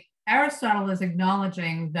correctly, Aristotle is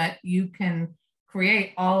acknowledging that you can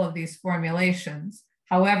create all of these formulations.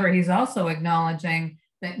 However, he's also acknowledging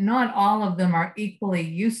that not all of them are equally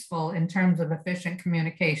useful in terms of efficient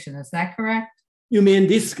communication. Is that correct? You mean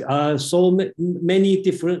this so many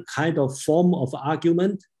different kind of form of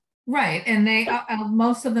argument? Right, and they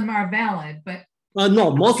most of them are valid, but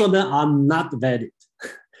no, most of them are not valid.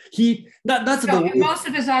 Most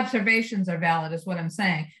of his observations are valid, is what I'm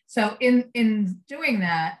saying. So in doing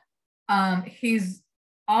that, he's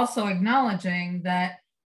also acknowledging that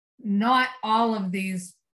not all of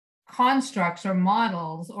these constructs or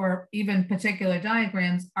models or even particular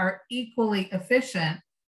diagrams are equally efficient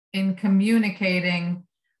in communicating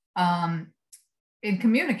whatever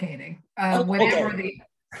the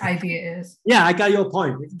idea is. Yeah, I got your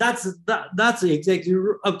point. That's exactly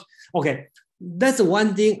okay. That's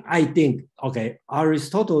one thing I think. Okay,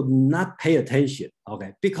 Aristotle not pay attention.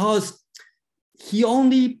 Okay, because he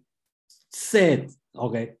only said,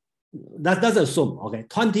 okay, that's assume, okay,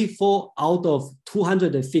 24 out of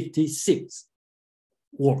 256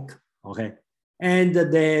 work, okay? And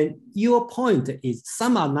then your point is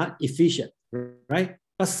some are not efficient, right?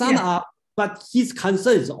 But some are, but his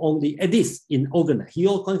concern is only, at least in organ, he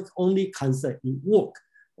only concerned in work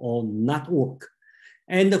or not work.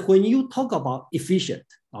 And when you talk about efficient,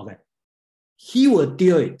 okay, he will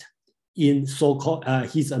deal it in so-called,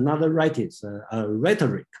 his another writings,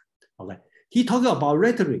 rhetoric, okay? He talking about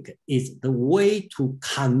rhetoric is the way to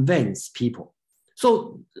convince people.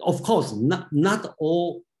 So of course, not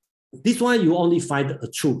all, this one you only find a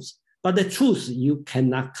truth, but the truth you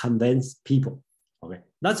cannot convince people. Okay,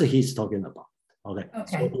 that's what he's talking about. Okay,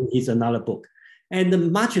 so it's another book.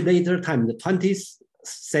 And much later time, the 20th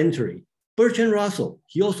century, Bertrand Russell,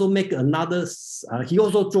 he also make another, he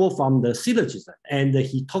also draw from the syllogism, and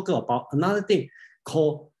he talked about another thing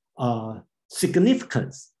called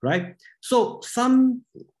significance, right? So some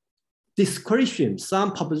descriptions,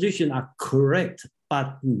 some propositions are correct,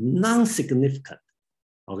 but non-significant.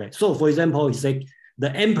 Okay, so for example, he said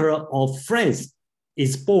the emperor of France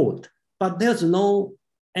is bald, but there's no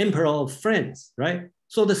emperor of France, right?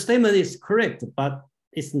 So the statement is correct, but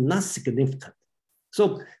it's not significant.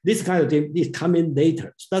 So this kind of thing is coming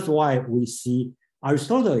later. So that's why we see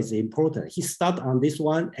Aristotle is important. He started on this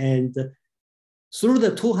one, and through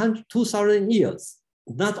the 2,000 years,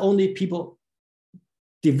 not only people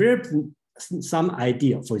developed some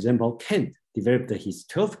idea, for example, Kant developed his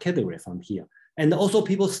 12th category from here, and also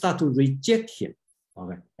people start to reject him.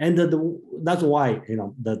 Okay, and that's why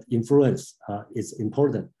the influence is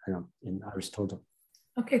important in Aristotle.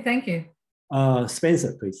 Okay, thank you.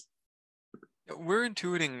 Spencer, please. We're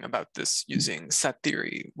intuiting about this using set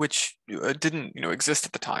theory, which didn't exist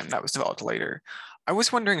at the time. That was developed later. I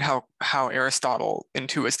was wondering how Aristotle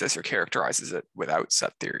intuits this or characterizes it without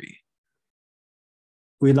set theory.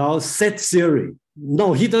 Without set theory,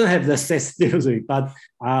 No, he doesn't have the sex theory, but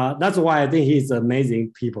that's why I think he's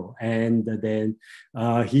amazing people. And then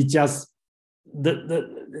he just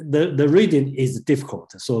the reading is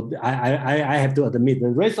difficult. So I have to admit the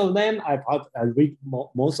rest of them I read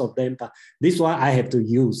most of them, but this one I have to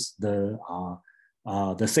use the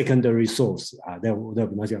secondary source.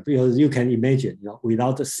 Because you can imagine,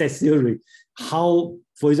 without the set theory, how,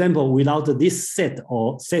 for example, without this set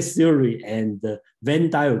or set theory and the Venn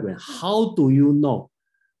diagram, how do you know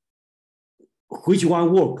which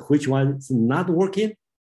one works, which one is not working?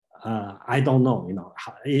 I don't know.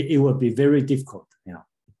 It would be very difficult.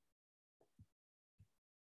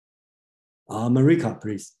 Marika,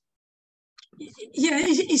 please. Yeah,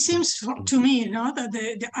 it seems to me, that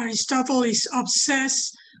the Aristotle is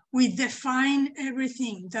obsessed with define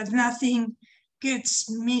everything, that nothing gets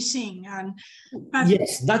missing, but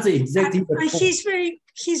yes, that's exactly the point.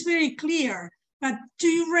 He's very clear. But do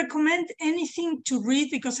you recommend anything to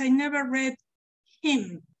read? Because I never read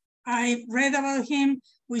him. I read about him.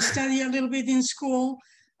 We study a little bit in school,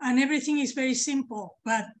 and everything is very simple.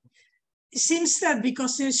 But it seems that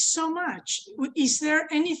because there's so much, is there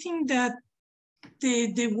anything that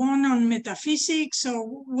the one on metaphysics,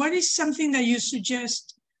 or what is something that you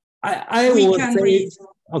suggest we can read?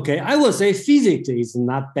 Okay, I would say physics is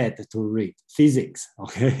not bad to read. Physics,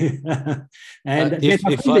 okay. And Which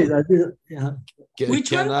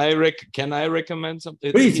one? Can I recommend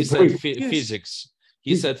something? Please, he said please. Physics.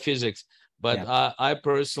 He said physics, but I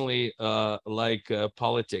personally like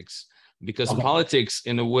politics, because politics,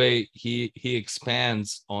 in a way, he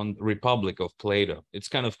expands on Republic of Plato. It's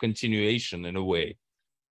kind of continuation in a way,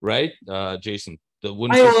 right, Jason?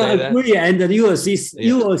 Wouldn't you say that? I agree, and you will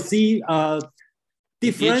see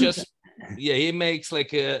different. He makes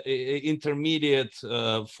like intermediate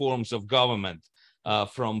forms of government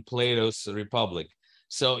from Plato's Republic.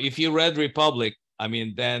 So if you read Republic, I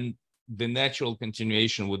mean, then the natural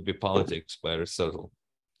continuation would be politics by Aristotle.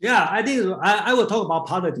 Yeah, I think I will talk about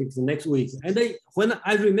politics next week. And when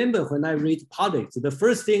I read politics, the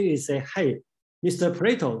first thing is say, hey, Mr.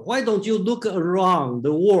 Plato, why don't you look around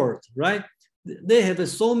the world, right? They have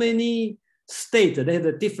so many states, they have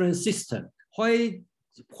a different system. Why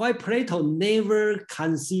Plato never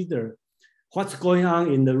consider what's going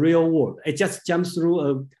on in the real world? It just jumps through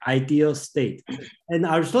an ideal state. And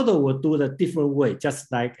Aristotle will do it a different way,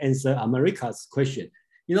 just like answer America's question.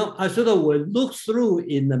 Aristotle will look through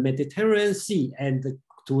in the Mediterranean Sea and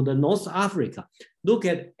to the North Africa, look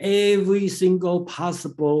at every single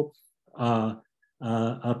possible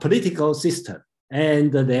political system,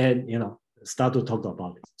 and then, start to talk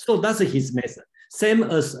about it. So that's his method. Same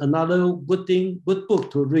as another good book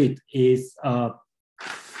to read is the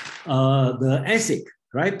Ethic,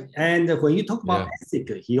 right? And when you talk about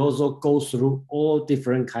Ethic, he also goes through all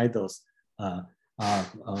different kinds of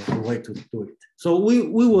way to do it. So we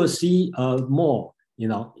will see more,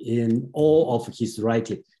 in all of his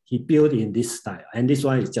writing. He built in this style, and this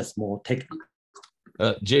one is just more technical.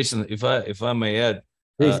 Jason, if I may add,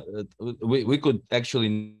 we could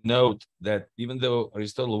actually note that even though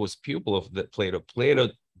Aristotle was pupil of Plato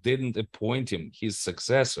didn't appoint him his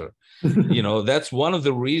successor. That's one of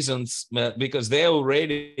the reasons, because they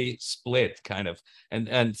already split kind of,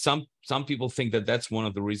 and some people think that that's one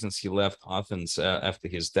of the reasons he left Athens after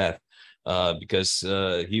his death, because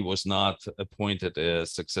he was not appointed a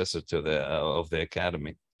successor to of the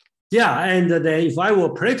academy. Yeah, and then if I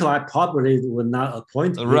were Plato, I probably would not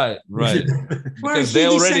appoint him. Right. Because they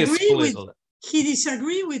already split. He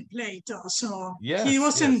disagreed with Plato, so he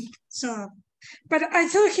wasn't so. But I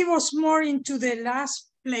thought he was more into the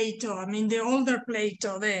last Plato. I mean, the older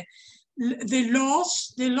Plato. The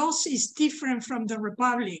laws is different from the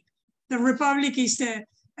Republic. The Republic is the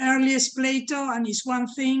earliest Plato, and is one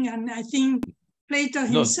thing. And I think Plato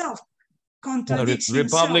himself contradicts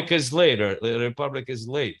Republic himself. is later. The Republic is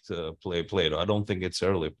late. Plato. I don't think it's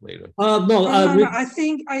early Plato. No. I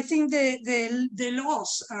think the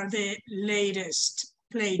laws are the latest.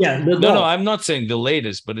 Plato. Yeah, no, I'm not saying the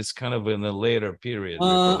latest, but it's kind of in a later period.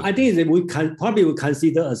 I think that we can probably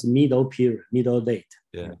consider as middle period, middle late.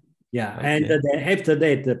 Yeah. Okay. And then after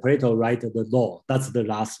that, Plato write the law. That's the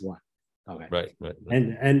last one. Okay. Right.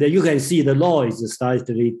 And you can see the law is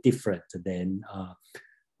slightly different than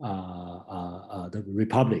the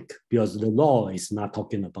Republic, because the law is not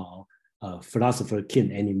talking about philosopher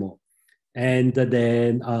king anymore. And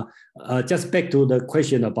then just back to the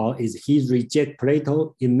question about, is he reject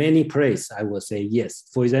Plato? In many places, I would say yes.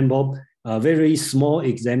 For example, a very small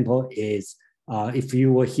example is, if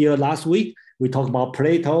you were here last week, we talked about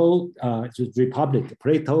Plato, Republic.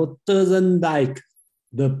 Plato doesn't like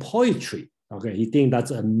the poetry Okay, he thinks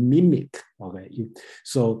that's a mimic. Okay,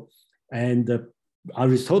 so and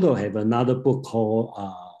Aristotle have another book called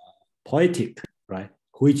Poetic, right?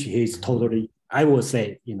 Which is totally, I would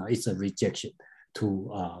say, it's a rejection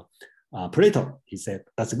to Plato. He said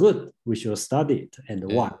that's good. We should study it.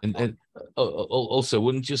 And why? And also,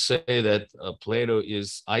 wouldn't you say that Plato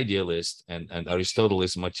is idealist and Aristotle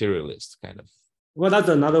is materialist, kind of? Well, that's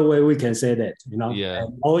another way we can say that, Yeah.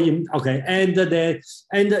 Okay,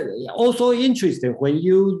 and also interesting when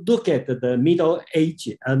you look at the Middle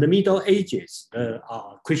Ages,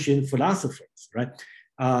 Christian philosophers, right?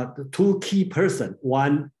 The two key persons.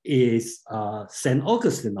 One is Saint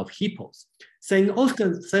Augustine of Hippos. Saint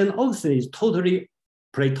Augustine is totally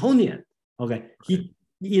Platonian. Okay, he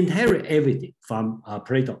inherited everything from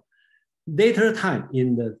Plato. Later time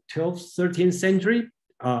in the 12th, 13th century.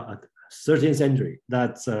 13th century,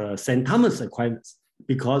 that's St. Thomas Aquinas,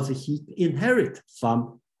 because he inherited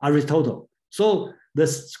from Aristotle. So the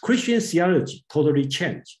Christian theology totally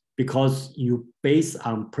changed because you base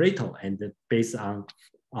on Plato and based on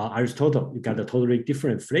Aristotle, you got a totally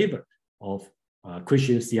different flavor of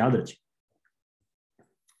Christian theology.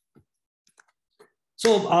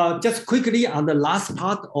 So just quickly on the last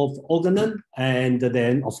part of organon, and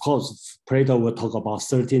then of course, Plato will talk about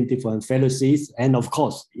 13 different fallacies. And of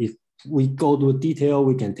course, if we go to detail,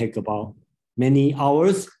 we can take about many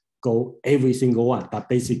hours, go every single one, but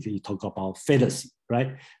basically talk about fallacy,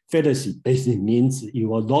 right? Fallacy basically means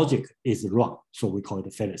your logic is wrong, so we call it a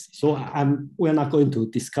fallacy. So we're not going to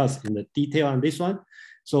discuss in the detail on this one.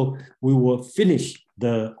 So we will finish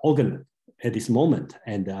the organon at this moment,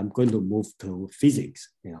 and I'm going to move to physics.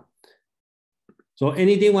 So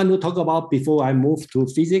anything want to talk about before I move to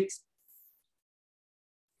physics?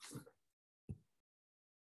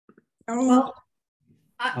 Well,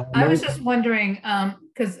 I was just wondering,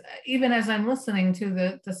 because even as I'm listening to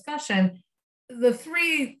the discussion, the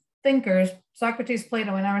three thinkers, Socrates,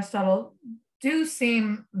 Plato, and Aristotle, do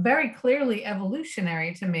seem very clearly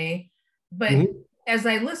evolutionary to me. But as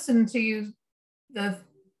I listen to you,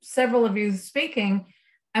 several of you speaking,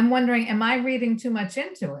 I'm wondering, am I reading too much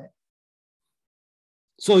into it?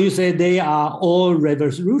 So you say they are all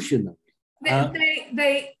revolutionary?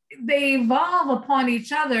 They evolve upon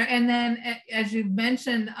each other, and then, as you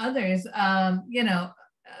mentioned, others,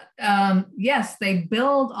 yes, they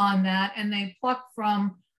build on that and they pluck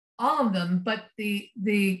from all of them. But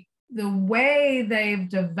the way they've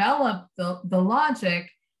developed the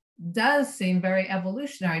logic does seem very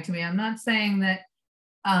evolutionary to me. I'm not saying that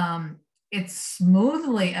it's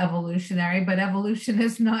smoothly evolutionary, but evolution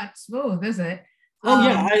is not smooth, is it? Oh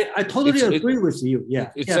yeah, I totally agree with you.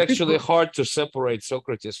 Yeah, it's actually hard to separate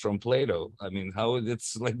Socrates from Plato. I mean, how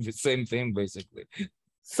it's like the same thing basically.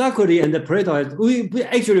 Socrates and Plato, we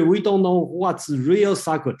don't know what's real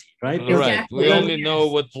Socrates, right? Right. Exactly. We only know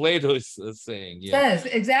what Plato is saying. Yeah. Says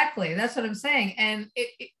exactly. That's what I'm saying. And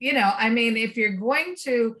I mean, if you're going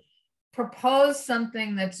to propose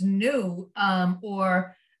something that's new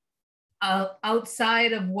or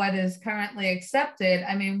outside of what is currently accepted,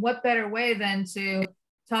 I mean, what better way than to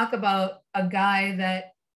talk about a guy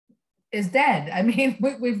that is dead? I mean,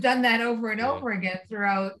 we've done that over and over again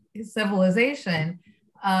throughout civilization.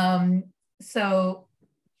 So,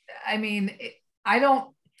 I mean, I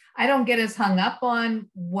don't get as hung up on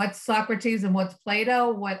what's Socrates and what's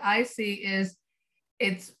Plato. What I see is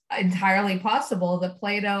it's entirely possible that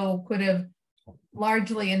Plato could have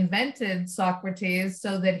largely invented Socrates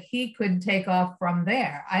so that he could take off from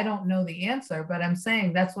there. I don't know the answer, but I'm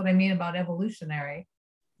saying that's what I mean about evolutionary.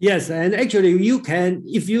 Yes, and actually you can,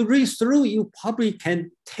 if you read through, you probably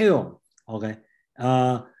can tell, okay?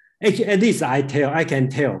 Actually, at least I can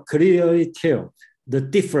clearly tell the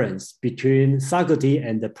difference between Socrates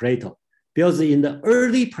and Plato. Because in the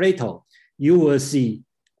early Plato, you will see,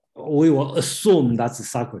 we will assume that's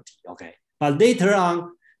Socrates, okay? But later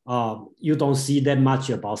on, you don't see that much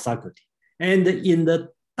about Socrates. And in the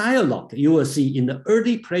dialogue, you will see in the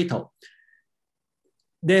early Plato,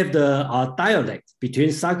 they have the dialect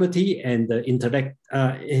between Socrates and the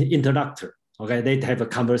intellector. Okay, they have a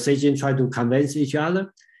conversation, try to convince each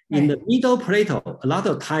other. In the middle Plato, a lot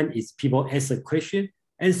of time is people ask a question,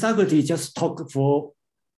 and Socrates just talk for,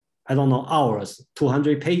 I don't know, hours,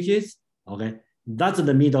 200 pages. Okay, that's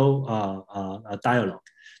the middle dialogue.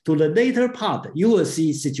 To the later part, you will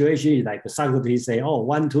see situations like Socrates say, oh,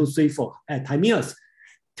 1, 2, 3, 4. Timaeus,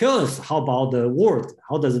 tell us how about the world?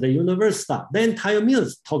 How does the universe start? Then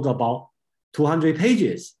Timaeus talk about 200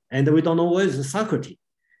 pages, and we don't know where is Socrates.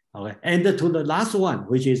 Okay, and to the last one,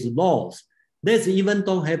 which is laws. They even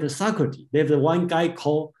don't have a Socrates. They have one guy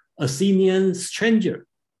called a Simian stranger.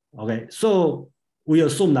 Okay, so we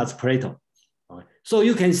assume that's Plato. So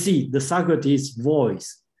you can see the Socrates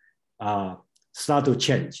voice start to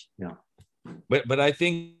change. Yeah. But I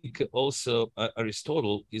think also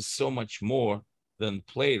Aristotle is so much more than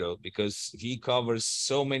Plato, because he covers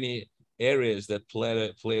so many areas that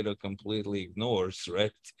Plato completely ignores,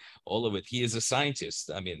 right? All of it. He is a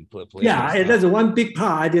scientist. I mean, Plato yeah, and that's one big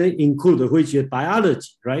part I didn't include, which is biology,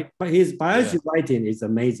 right? But his biology writing is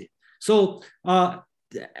amazing. So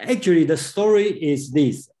actually, the story is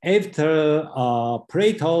this: after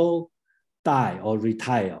Plato died or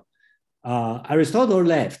retired, Aristotle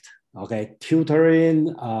left. Okay,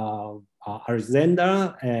 tutoring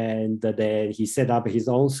Alexander, and then he set up his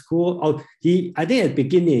own school. Oh, I think at the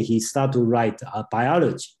beginning he started to write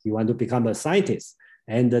biology. He wanted to become a scientist,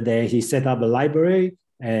 and then he set up a library,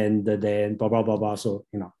 and then blah blah blah blah. So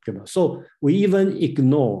so we even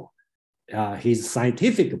ignore his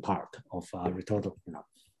scientific part of Aristotle.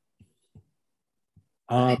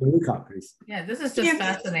 Monica, please. Yeah, this is just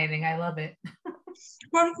fascinating. I love it.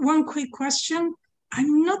 One quick question.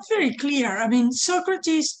 I'm not very clear. I mean,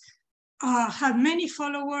 Socrates had many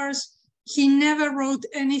followers. He never wrote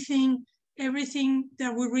anything. Everything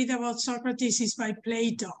that we read about Socrates is by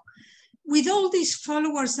Plato. With all these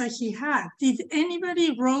followers that he had, did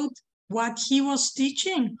anybody wrote what he was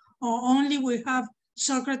teaching, or only we have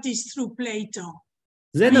Socrates through Plato?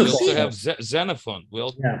 We also have Xenophon. We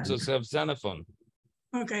also have Xenophon.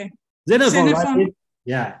 Okay. Xenophon.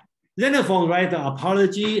 Xenophon write the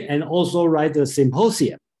Apology and also write the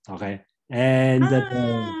Symposium. Okay, and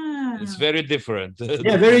it's very different.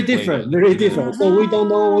 Yeah, very different, very different. So we don't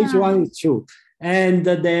know which one is true. And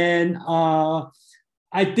then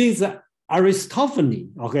I think that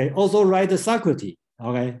Aristophanes, okay, also write the Socrates.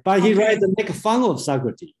 Okay, but he write to make fun of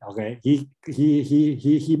Socrates. Okay,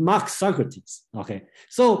 he mocks Socrates. Okay,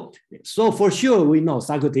 so for sure we know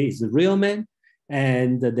Socrates is a real man.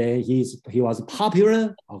 And then he was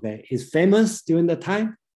popular, okay, he's famous during the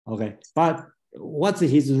time, okay, but what's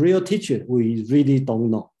his real teacher, we really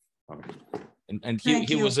don't know. Okay. And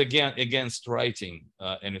he was against writing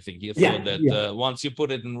anything. He thought that once you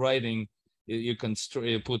put it in writing, you can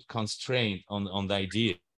put constraint on the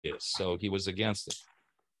idea. So he was against it.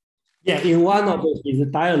 Yeah, in one of his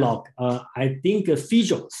dialogue, I think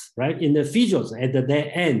Phaedrus, right? In the Phaedrus, at the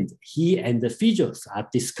end, he and the Phaedrus are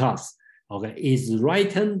discussed. Okay, is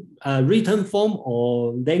written form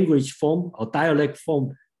or language form or dialect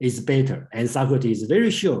form is better. And Socrates is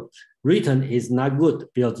very sure written is not good,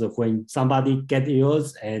 because when somebody get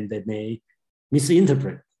yours and they may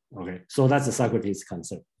misinterpret. Okay, so that's the Socrates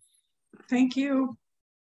concern. Thank you.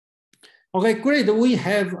 Okay, great. We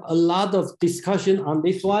have a lot of discussion on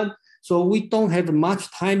this one, so we don't have much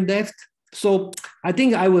time left. So I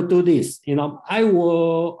think I will do this. I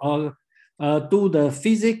will do the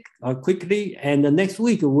physics quickly, and the next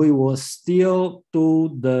week we will still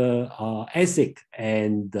do the ethics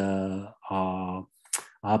and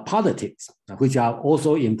politics, which are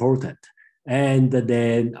also important. And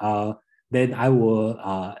then I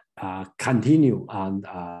will continue on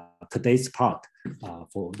today's part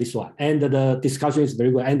for this one. And the discussion is very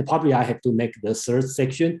good. And probably I have to make the third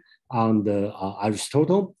section on the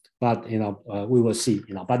Aristotle. But we will see.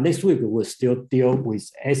 But next week we will still deal with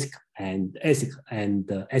ethics and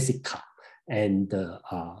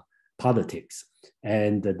politics,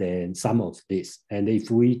 and then some of this. And if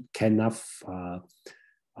we cannot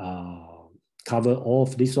cover all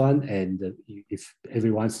of this one, and if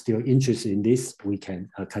everyone's still interested in this, we can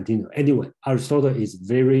continue. Anyway, Aristotle is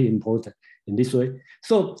very important in this way.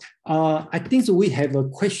 So I think we have a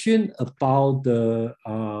question about the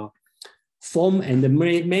form and the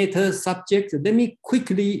matter subject. Let me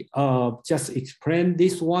quickly just explain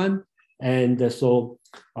this one. And so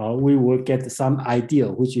we will get some idea,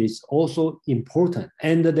 which is also important.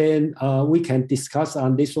 And then we can discuss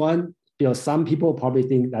on this one, because some people probably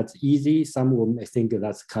think that's easy. Some will think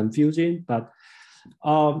that's confusing, but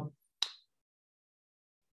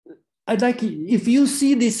I'd like, if you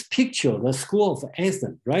see this picture, the School of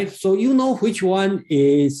Athens, right? So you know which one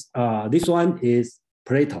is, this one is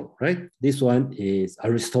Plato, right? This one is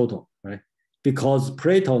Aristotle, right? Because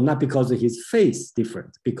Plato, not because his face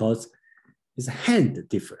different, because his hand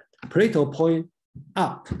different. Plato point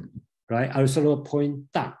up, right? Aristotle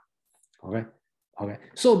point down, okay? Okay,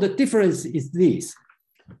 so the difference is this.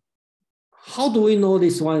 How do we know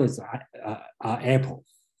this one is apple?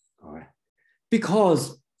 All right.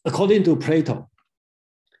 Because according to Plato,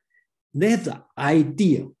 they have the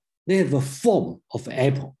idea, they have a form of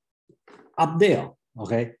apple up there,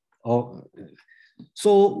 okay?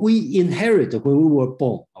 So we inherit when we were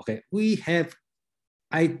born, okay? We have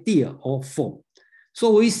idea of form.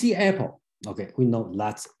 So we see apple, okay? We know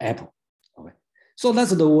that's apple, okay? So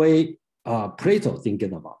that's the way Plato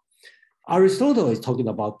thinking about. Aristotle is talking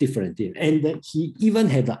about different things, and he even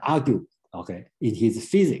had to argue, okay, in his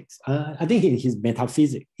physics. I think in his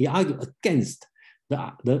metaphysics, he argued against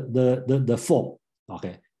the form,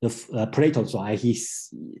 okay, Plato. So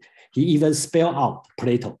he even spelled out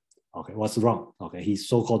Plato, okay, what's wrong, okay, his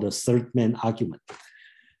so-called the third man argument.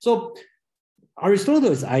 So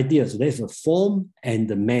Aristotle's ideas, there's a form and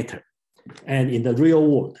the matter. And in the real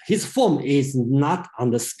world, his form is not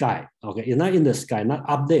on the sky, okay, it's not in the sky, not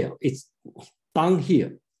up there, it's down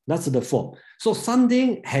here. That's the form. So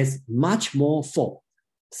something has much more form,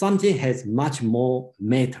 something has much more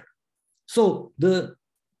matter. So the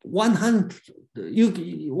one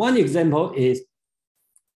example is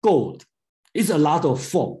gold. It's a lot of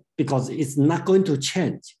form because it's not going to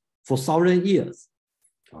change for 1,000 years.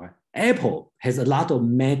 All right. Apple has a lot of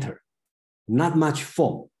matter, not much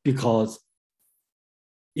form, because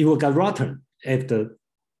it will get rotten after,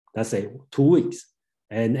 let's say, 2 weeks.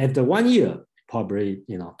 And after 1 year, probably,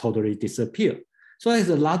 totally disappear. So there's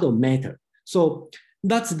a lot of matter. So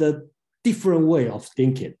that's the different way of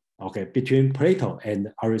thinking, okay, between Plato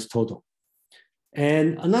and Aristotle.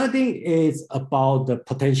 And another thing is about the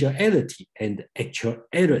potentiality and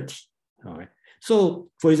actuality. All right. So,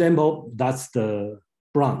 for example, that's the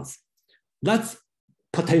bronze. That's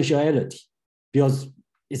potentiality because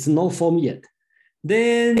it's no form yet.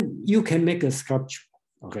 Then you can make a sculpture.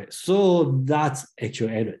 Okay, so that's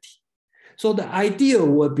actuality. So the idea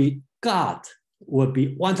would be God would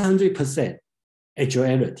be 100%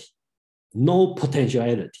 actuality, no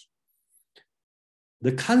potentiality.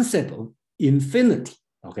 The concept of infinity,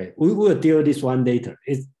 okay, we will deal with this one later.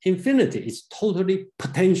 It's infinity is totally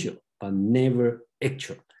potential, but never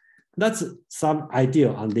actual. That's some idea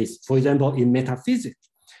on this. For example, in metaphysics,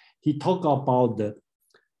 he talked about the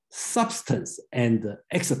substance and the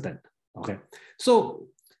accident, okay? So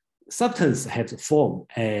substance has form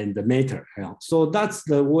and the matter. So that's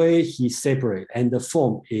the way he separates, and the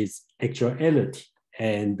form is actuality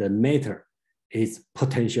and the matter is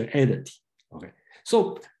potentiality, okay?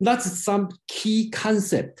 So that's some key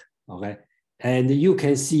concept, okay? And you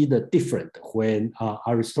can see the difference when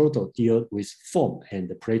Aristotle deal with form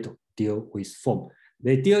and Plato deal with form.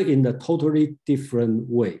 They deal in a totally different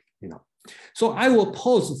way, So I will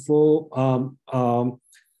pause for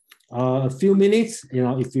a few minutes,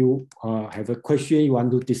 if you have a question you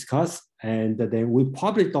want to discuss, and then we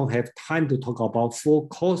probably don't have time to talk about 4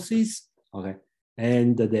 courses, okay?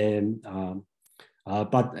 And then,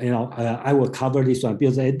 but I will cover this one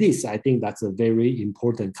because at least I think that's a very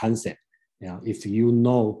important concept. If you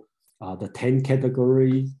know the 10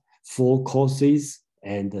 categories, 4 courses,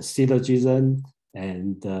 and the syllogism,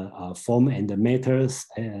 and the form and the matters,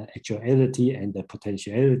 actuality and the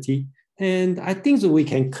potentiality. And I think that we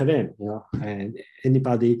can claim, and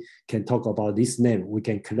anybody can talk about this name, we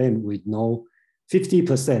can claim we know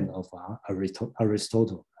 50% of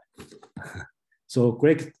Aristotle. So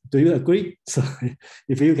Greg, do you agree? So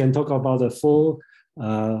if you can talk about the 4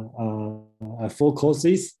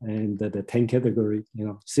 courses and the 10 category,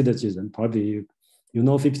 syllogism, probably you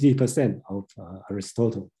know 50% of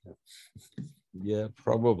Aristotle. Yeah,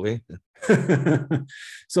 probably.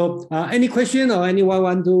 So any question or anyone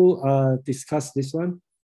want to discuss this one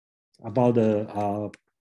about the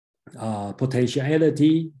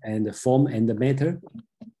potentiality and the form and the matter?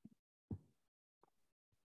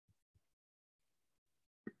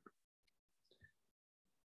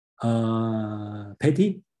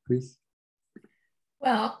 Patty, please.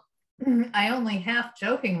 Well, I only half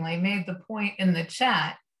jokingly made the point in the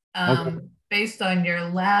chat based on your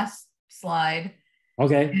last slide.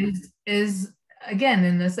 Okay. Is again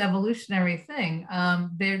in this evolutionary thing.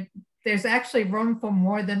 There's actually room for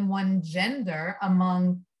more than one gender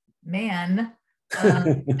among man,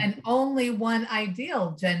 and only one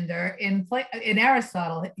ideal gender in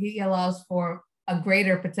Aristotle. He allows for a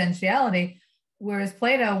greater potentiality, whereas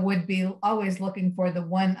Plato would be always looking for the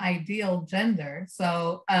one ideal gender.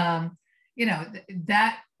 So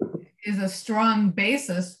that is a strong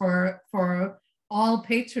basis for all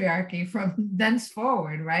patriarchy from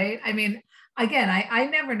thenceforward, right? I mean, again, I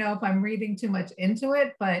never know if I'm reading too much into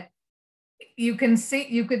it, but you could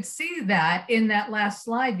see that in that last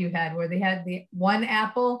slide you had where they had the one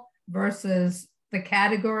apple versus the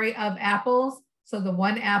category of apples. So the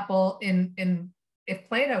one apple in if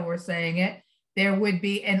Plato were saying it, there would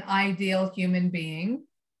be an ideal human being,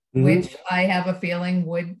 which I have a feeling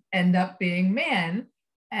would end up being man.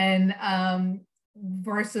 And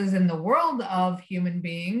versus in the world of human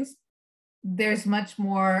beings, there's much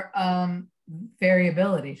more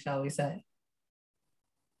variability, shall we say.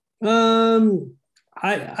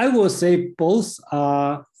 I will say both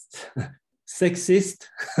are sexist.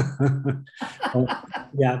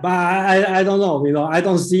 Yeah, but I don't know. I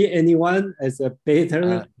don't see anyone as a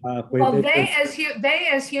better. Well, they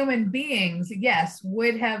as human beings, yes,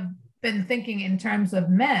 would have been thinking in terms of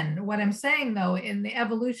men. What I'm saying, though, in the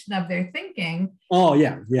evolution of their thinking, oh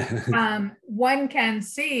yeah, one can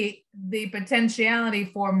see the potentiality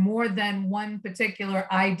for more than one particular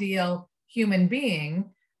ideal human being.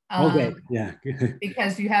 Okay, yeah.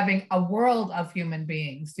 Because you're having a world of human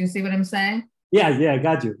beings. Do you see what I'm saying? Yeah,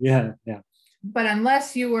 got you. Yeah. But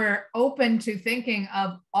unless you were open to thinking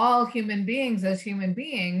of all human beings as human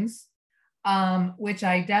beings, which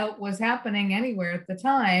I doubt was happening anywhere at the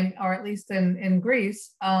time, or at least in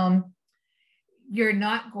Greece, you're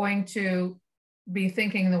not going to be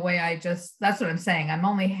thinking the way that's what I'm saying. I'm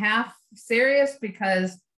only half serious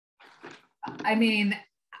because, I mean,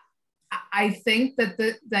 I think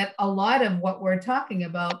that a lot of what we're talking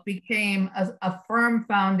about became a firm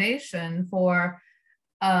foundation for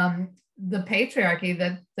the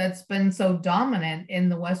patriarchy that's been so dominant in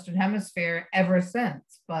the Western Hemisphere ever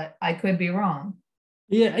since. But I could be wrong.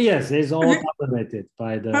 Yeah, yes, it's all dominated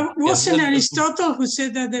by the. But wasn't Aristotle who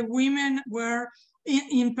said that the women were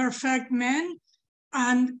imperfect men,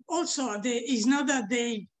 and also it's not that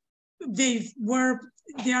they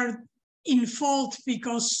are in fault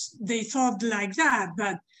because they thought like that,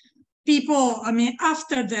 but people, I mean,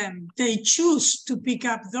 after them, they choose to pick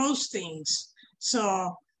up those things.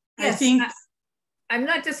 So yes, I think I'm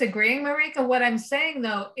not disagreeing, Marika. What I'm saying,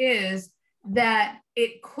 though, is that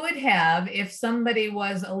it could have, if somebody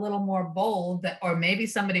was a little more bold, or maybe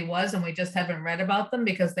somebody was and we just haven't read about them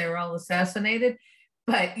because they were all assassinated,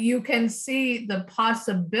 but you can see the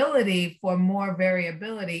possibility for more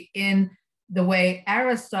variability in the way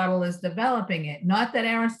Aristotle is developing it. Not that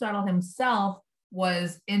Aristotle himself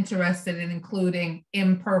was interested in including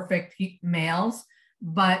imperfect males,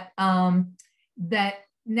 but that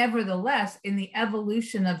nevertheless, in the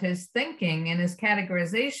evolution of his thinking and his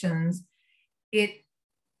categorizations,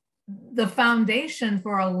 the foundation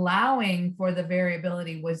for allowing for the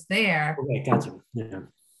variability was there. Okay, gotcha. Yeah.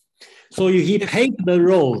 So he paved the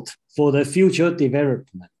road for the future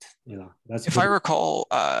development. That's if I recall,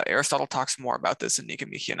 Aristotle talks more about this in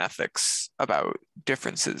Nicomachean Ethics, about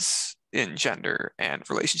differences in gender and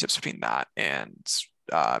relationships between that and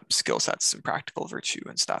skill sets and practical virtue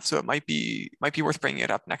and stuff. So it might be worth bringing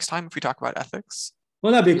it up next time if we talk about ethics.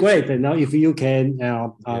 Well, that'd be great. If you can,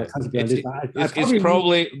 it's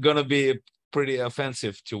probably going to be pretty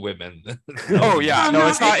offensive to women. Oh yeah, no,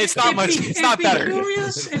 it's not much. It's not better.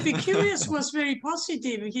 Epicurus was very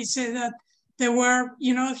positive. He said that there were,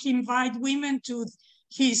 he invite women to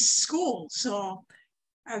his school. So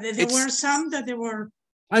there were some that they were.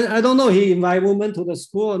 I don't know he invite women to the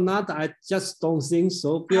school or not. I just don't think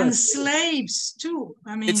so. And slaves too.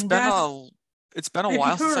 I mean, it's been a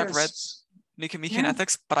while since I've read Nicomachean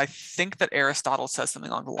Ethics, but I think that Aristotle says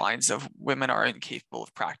something along the lines of women are incapable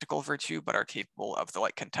of practical virtue, but are capable of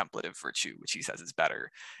the contemplative virtue, which he says is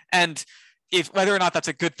better. And whether or not that's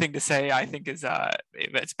a good thing to say, I think it's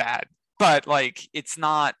bad. But it's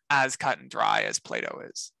not as cut and dry as Plato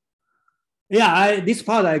is. Yeah, this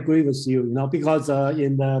part I agree with you. Because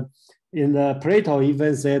in the Plato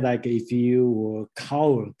even said if you were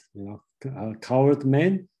coward, a coward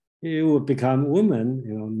man, you will become woman,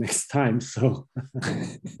 next time. So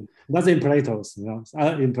that's in Plato's,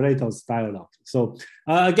 in Plato's dialogue. So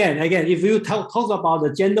again, if you talk about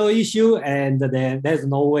the gender issue, and then there's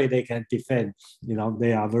no way they can defend,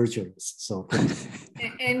 they are virtuous. So.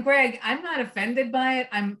 And Greg, I'm not offended by it.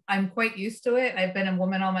 I'm quite used to it. I've been a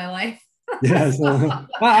woman all my life. Yes,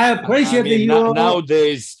 I appreciate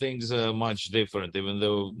nowadays things are much different, even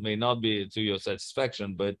though it may not be to your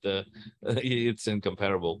satisfaction, but it's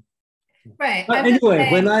incomparable. Right. But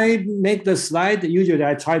anyway, when I make the slide, usually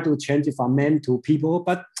I try to change it from men to people,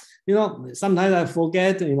 but sometimes I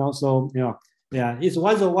forget, so yeah, it's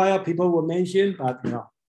once in a while people will mention, but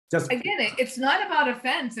just I get it. It's not about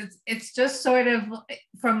offense. It's just sort of,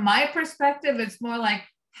 from my perspective, it's more like,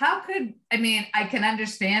 I can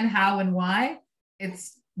understand how and why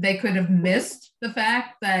they could have missed the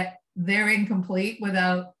fact that they're incomplete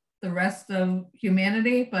without the rest of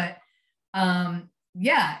humanity. But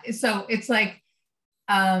yeah, so it's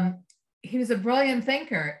he was a brilliant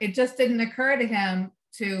thinker. It just didn't occur to him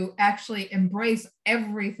to actually embrace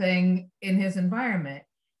everything in his environment.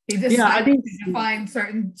 He decided to define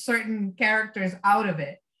certain characters out of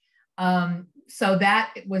it. So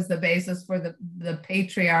that was the basis for the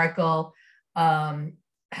patriarchal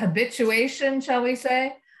habituation, shall we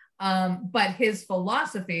say. But his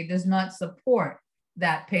philosophy does not support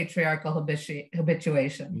that patriarchal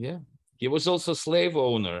habituation. Yeah, he was also slave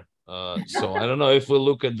owner. So I don't know if we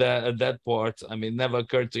look at that part. I mean, never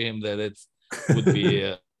occurred to him that it would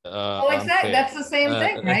be. Oh, exactly. Unfair. That's the same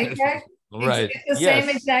thing, right, Greg? Right. It's the same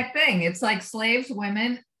exact thing. It's like slaves,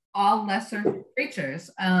 women, all lesser creatures.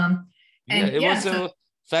 And it was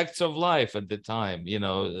facts of life at the time. You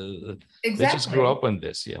know, exactly. They just grew up on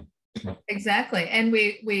this. Yeah. Exactly. And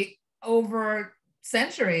we over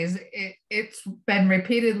centuries, it's been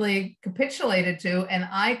repeatedly capitulated to, and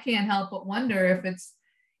I can't help but wonder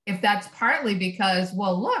if that's partly because,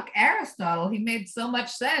 well, look, Aristotle, he made so much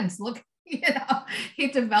sense. Look, he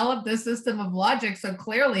developed this system of logic, so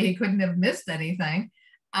clearly he couldn't have missed anything.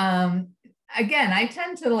 Again, I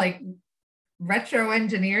tend to like retro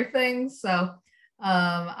engineer things, so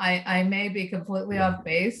I may be completely off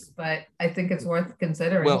base, but I think it's worth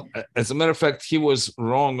considering. Well, as a matter of fact, he was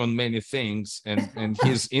wrong on many things, and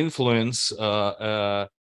his influence,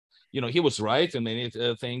 he was right in many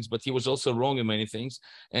things, but he was also wrong in many things.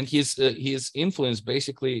 And his influence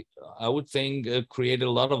basically, I would think, created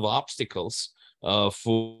a lot of obstacles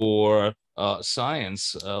for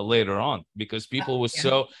science later on, because people were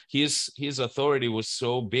his authority was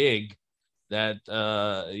so big that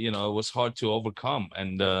it was hard to overcome.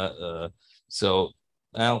 And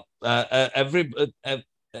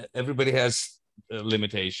everybody has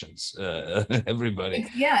limitations. Everybody.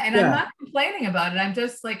 I'm not complaining about it. I'm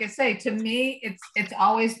just, like I say, to me, it's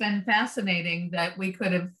always been fascinating that we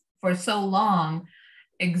could have for so long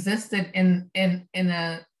existed in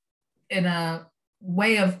a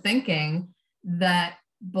way of thinking that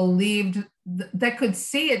believed that could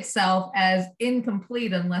see itself as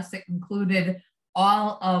incomplete unless it included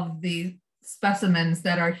all of the specimens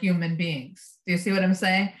that are human beings. Do you see what I'm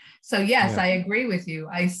saying? So yes, I agree with you.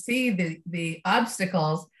 I see the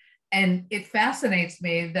obstacles, and it fascinates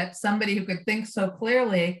me that somebody who could think so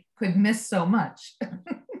clearly could miss so much.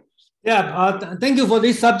 Thank you for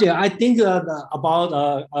this subject. I think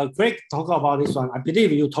about Greg talk about this one. I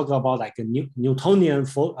believe you talk about like a Newtonian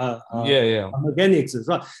mechanics.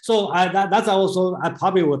 So that's also I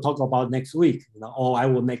probably will talk about next week, or I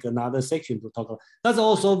will make another section to talk about. That's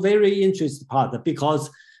also very interesting part because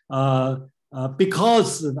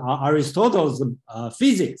Aristotle's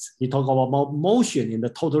physics, he talk about motion in a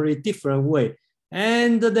totally different way,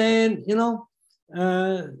 and then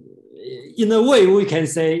in a way, we can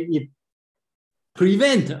say it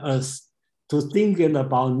prevents us to thinking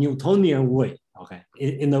about Newtonian way, okay,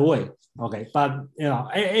 in a way, okay, but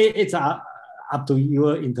it's up to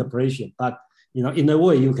your interpretation, but in a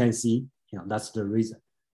way you can see, that's the reason.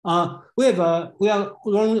 We are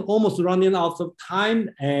almost running out of time,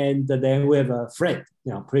 and then we have Fred.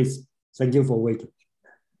 Please, thank you for waiting.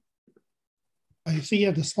 I see you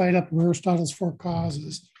have the slide up of Aristotle's four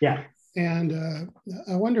causes. Yeah. And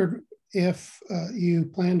I wondered if you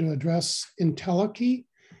plan to address entelechy,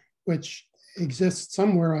 which exists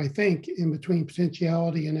somewhere, I think, in between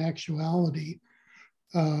potentiality and actuality.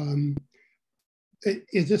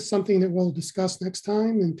 Is this something that we'll discuss next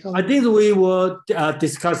time? I think we will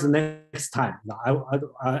discuss next time.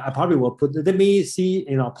 I probably will put, let me see,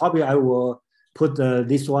 probably I will put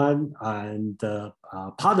this one and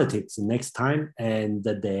politics next time, and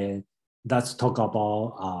then let's talk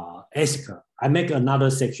about ethical. I make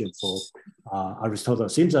another section for Aristotle.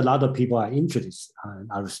 Seems a lot of people are interested in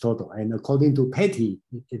Aristotle. And according to Patty,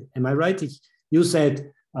 am I right? You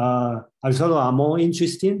said Aristotle are more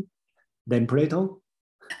interesting than Plato?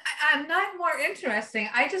 I'm not more interesting.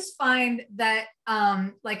 I just find that,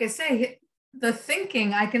 like I say, the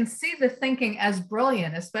thinking, I can see the thinking as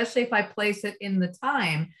brilliant, especially if I place it in the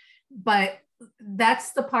time. But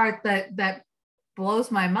that's the part that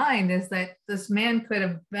blows my mind, is that this man could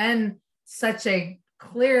have been such a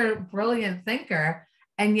clear, brilliant thinker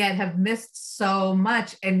and yet have missed so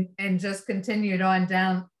much and just continued on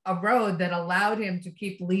down a road that allowed him to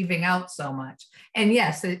keep leaving out so much. And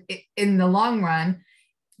yes, in the long run,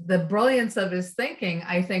 the brilliance of his thinking,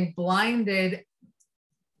 I think, blinded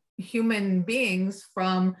human beings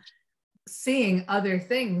from seeing other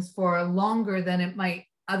things for longer than it might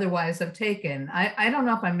otherwise have taken. I don't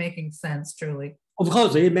know if I'm making sense, truly. Of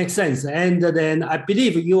course, it makes sense. And then I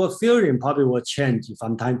believe your feeling probably will change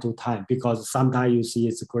from time to time, because sometimes you see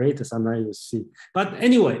it's great, sometimes you see. But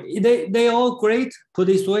anyway, they all great, put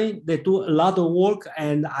this way. They do a lot of work,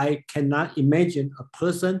 and I cannot imagine a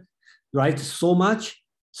person write so much,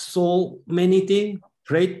 so many things,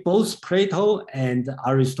 both Plato and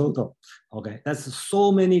Aristotle. Okay, that's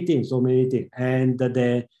so many things,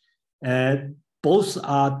 And both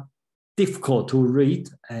are difficult to read,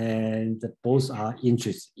 and both are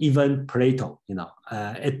interesting. Even Plato,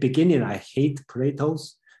 at the beginning I hate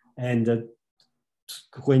Plato's, and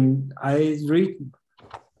when I read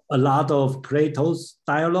a lot of Plato's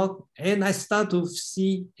dialogue, and I start to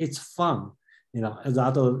see it's fun, a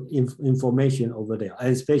lot of information over there.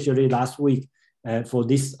 And especially last week, for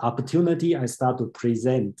this opportunity, I start to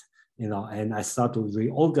present, and I start to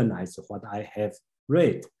reorganize what I have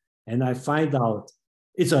read, and I find out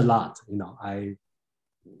it's a lot.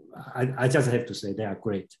 I just have to say they are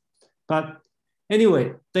great. But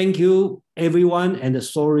anyway, thank you everyone, and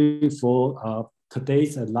sorry for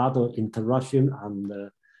today's a lot of interruption on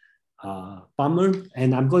the bummer,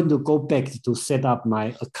 and I'm going to go back to set up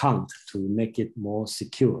my account to make it more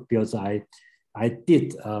secure, because I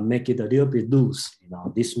did make it a little bit loose,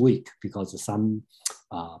 this week, because some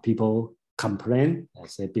people complain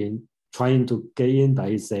as they've been trying to get in, but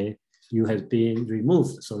they say you have been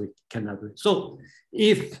removed, so it cannot. So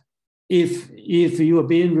if you are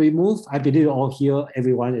being removed, I believe all here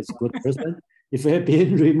everyone is a good person. If you have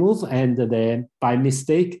been removed and then by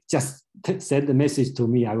mistake, just send a message to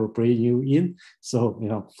me. I will bring you in. So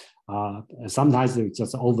sometimes we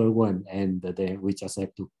just overwhelmed, and then we just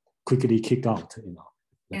have to quickly kick out.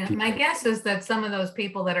 Yeah, my guess is that some of those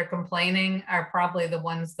people that are complaining are probably the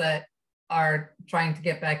ones that are trying to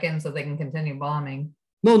get back in so they can continue bombing.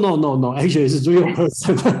 No. Actually, it's a real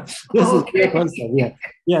person. This is real person.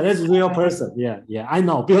 Yeah, that's a real person. Yeah. I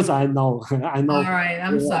know, because I know. I know. All right,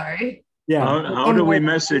 I'm sorry. Yeah. How do we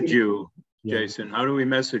message you, Jason? How do we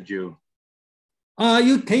message you? Can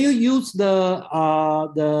you use the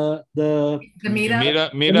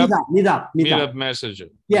meetup messenger?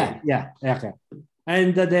 Yeah. Okay.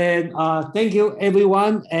 And then thank you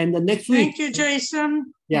everyone. And the next week. Thank you,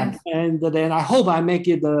 Jason. Yeah. And then I hope I make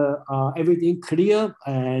it everything clear.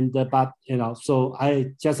 And but so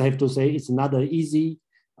I just have to say it's not an easy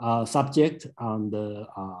subject on the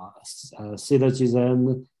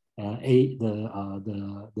syllogism.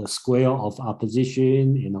 The square of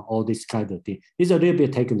opposition, all this kind of thing. It's a little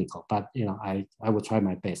bit technical, but I will try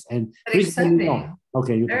my best. And please let me know.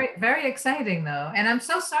 Okay, very, very exciting though. And I'm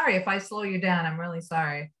so sorry if I slow you down. I'm really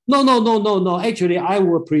sorry. No. Actually, I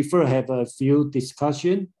would prefer have a few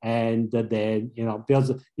discussion, and then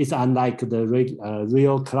because it's unlike the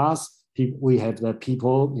real class. We have the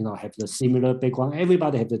people, have the similar background.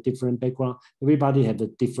 Everybody have a different background. Everybody have a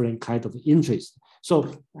different kind of interest.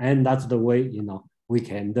 So, and that's the way, we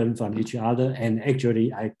can learn from each other. And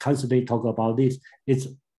actually, I constantly talk about this. It's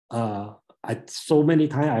so many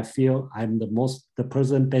times I feel I'm the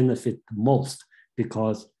person benefit most,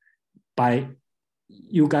 because by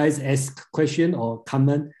you guys ask question or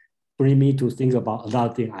comment, bring me to think about a lot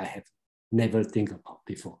of things I have never think about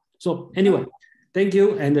before. So anyway. Thank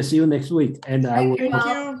you, and see you next week. And I will. Thank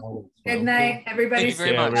you. Good night, everybody. Thank you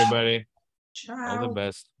very much. Everybody. Ciao. All the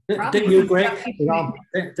best. Thank you, Greg.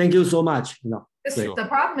 Thank you so much. The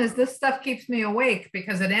problem is this stuff keeps me awake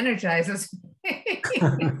because it energizes me.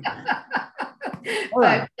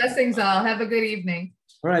 But blessings all. Have a good evening.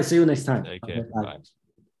 All right. See you next time. Okay. Bye.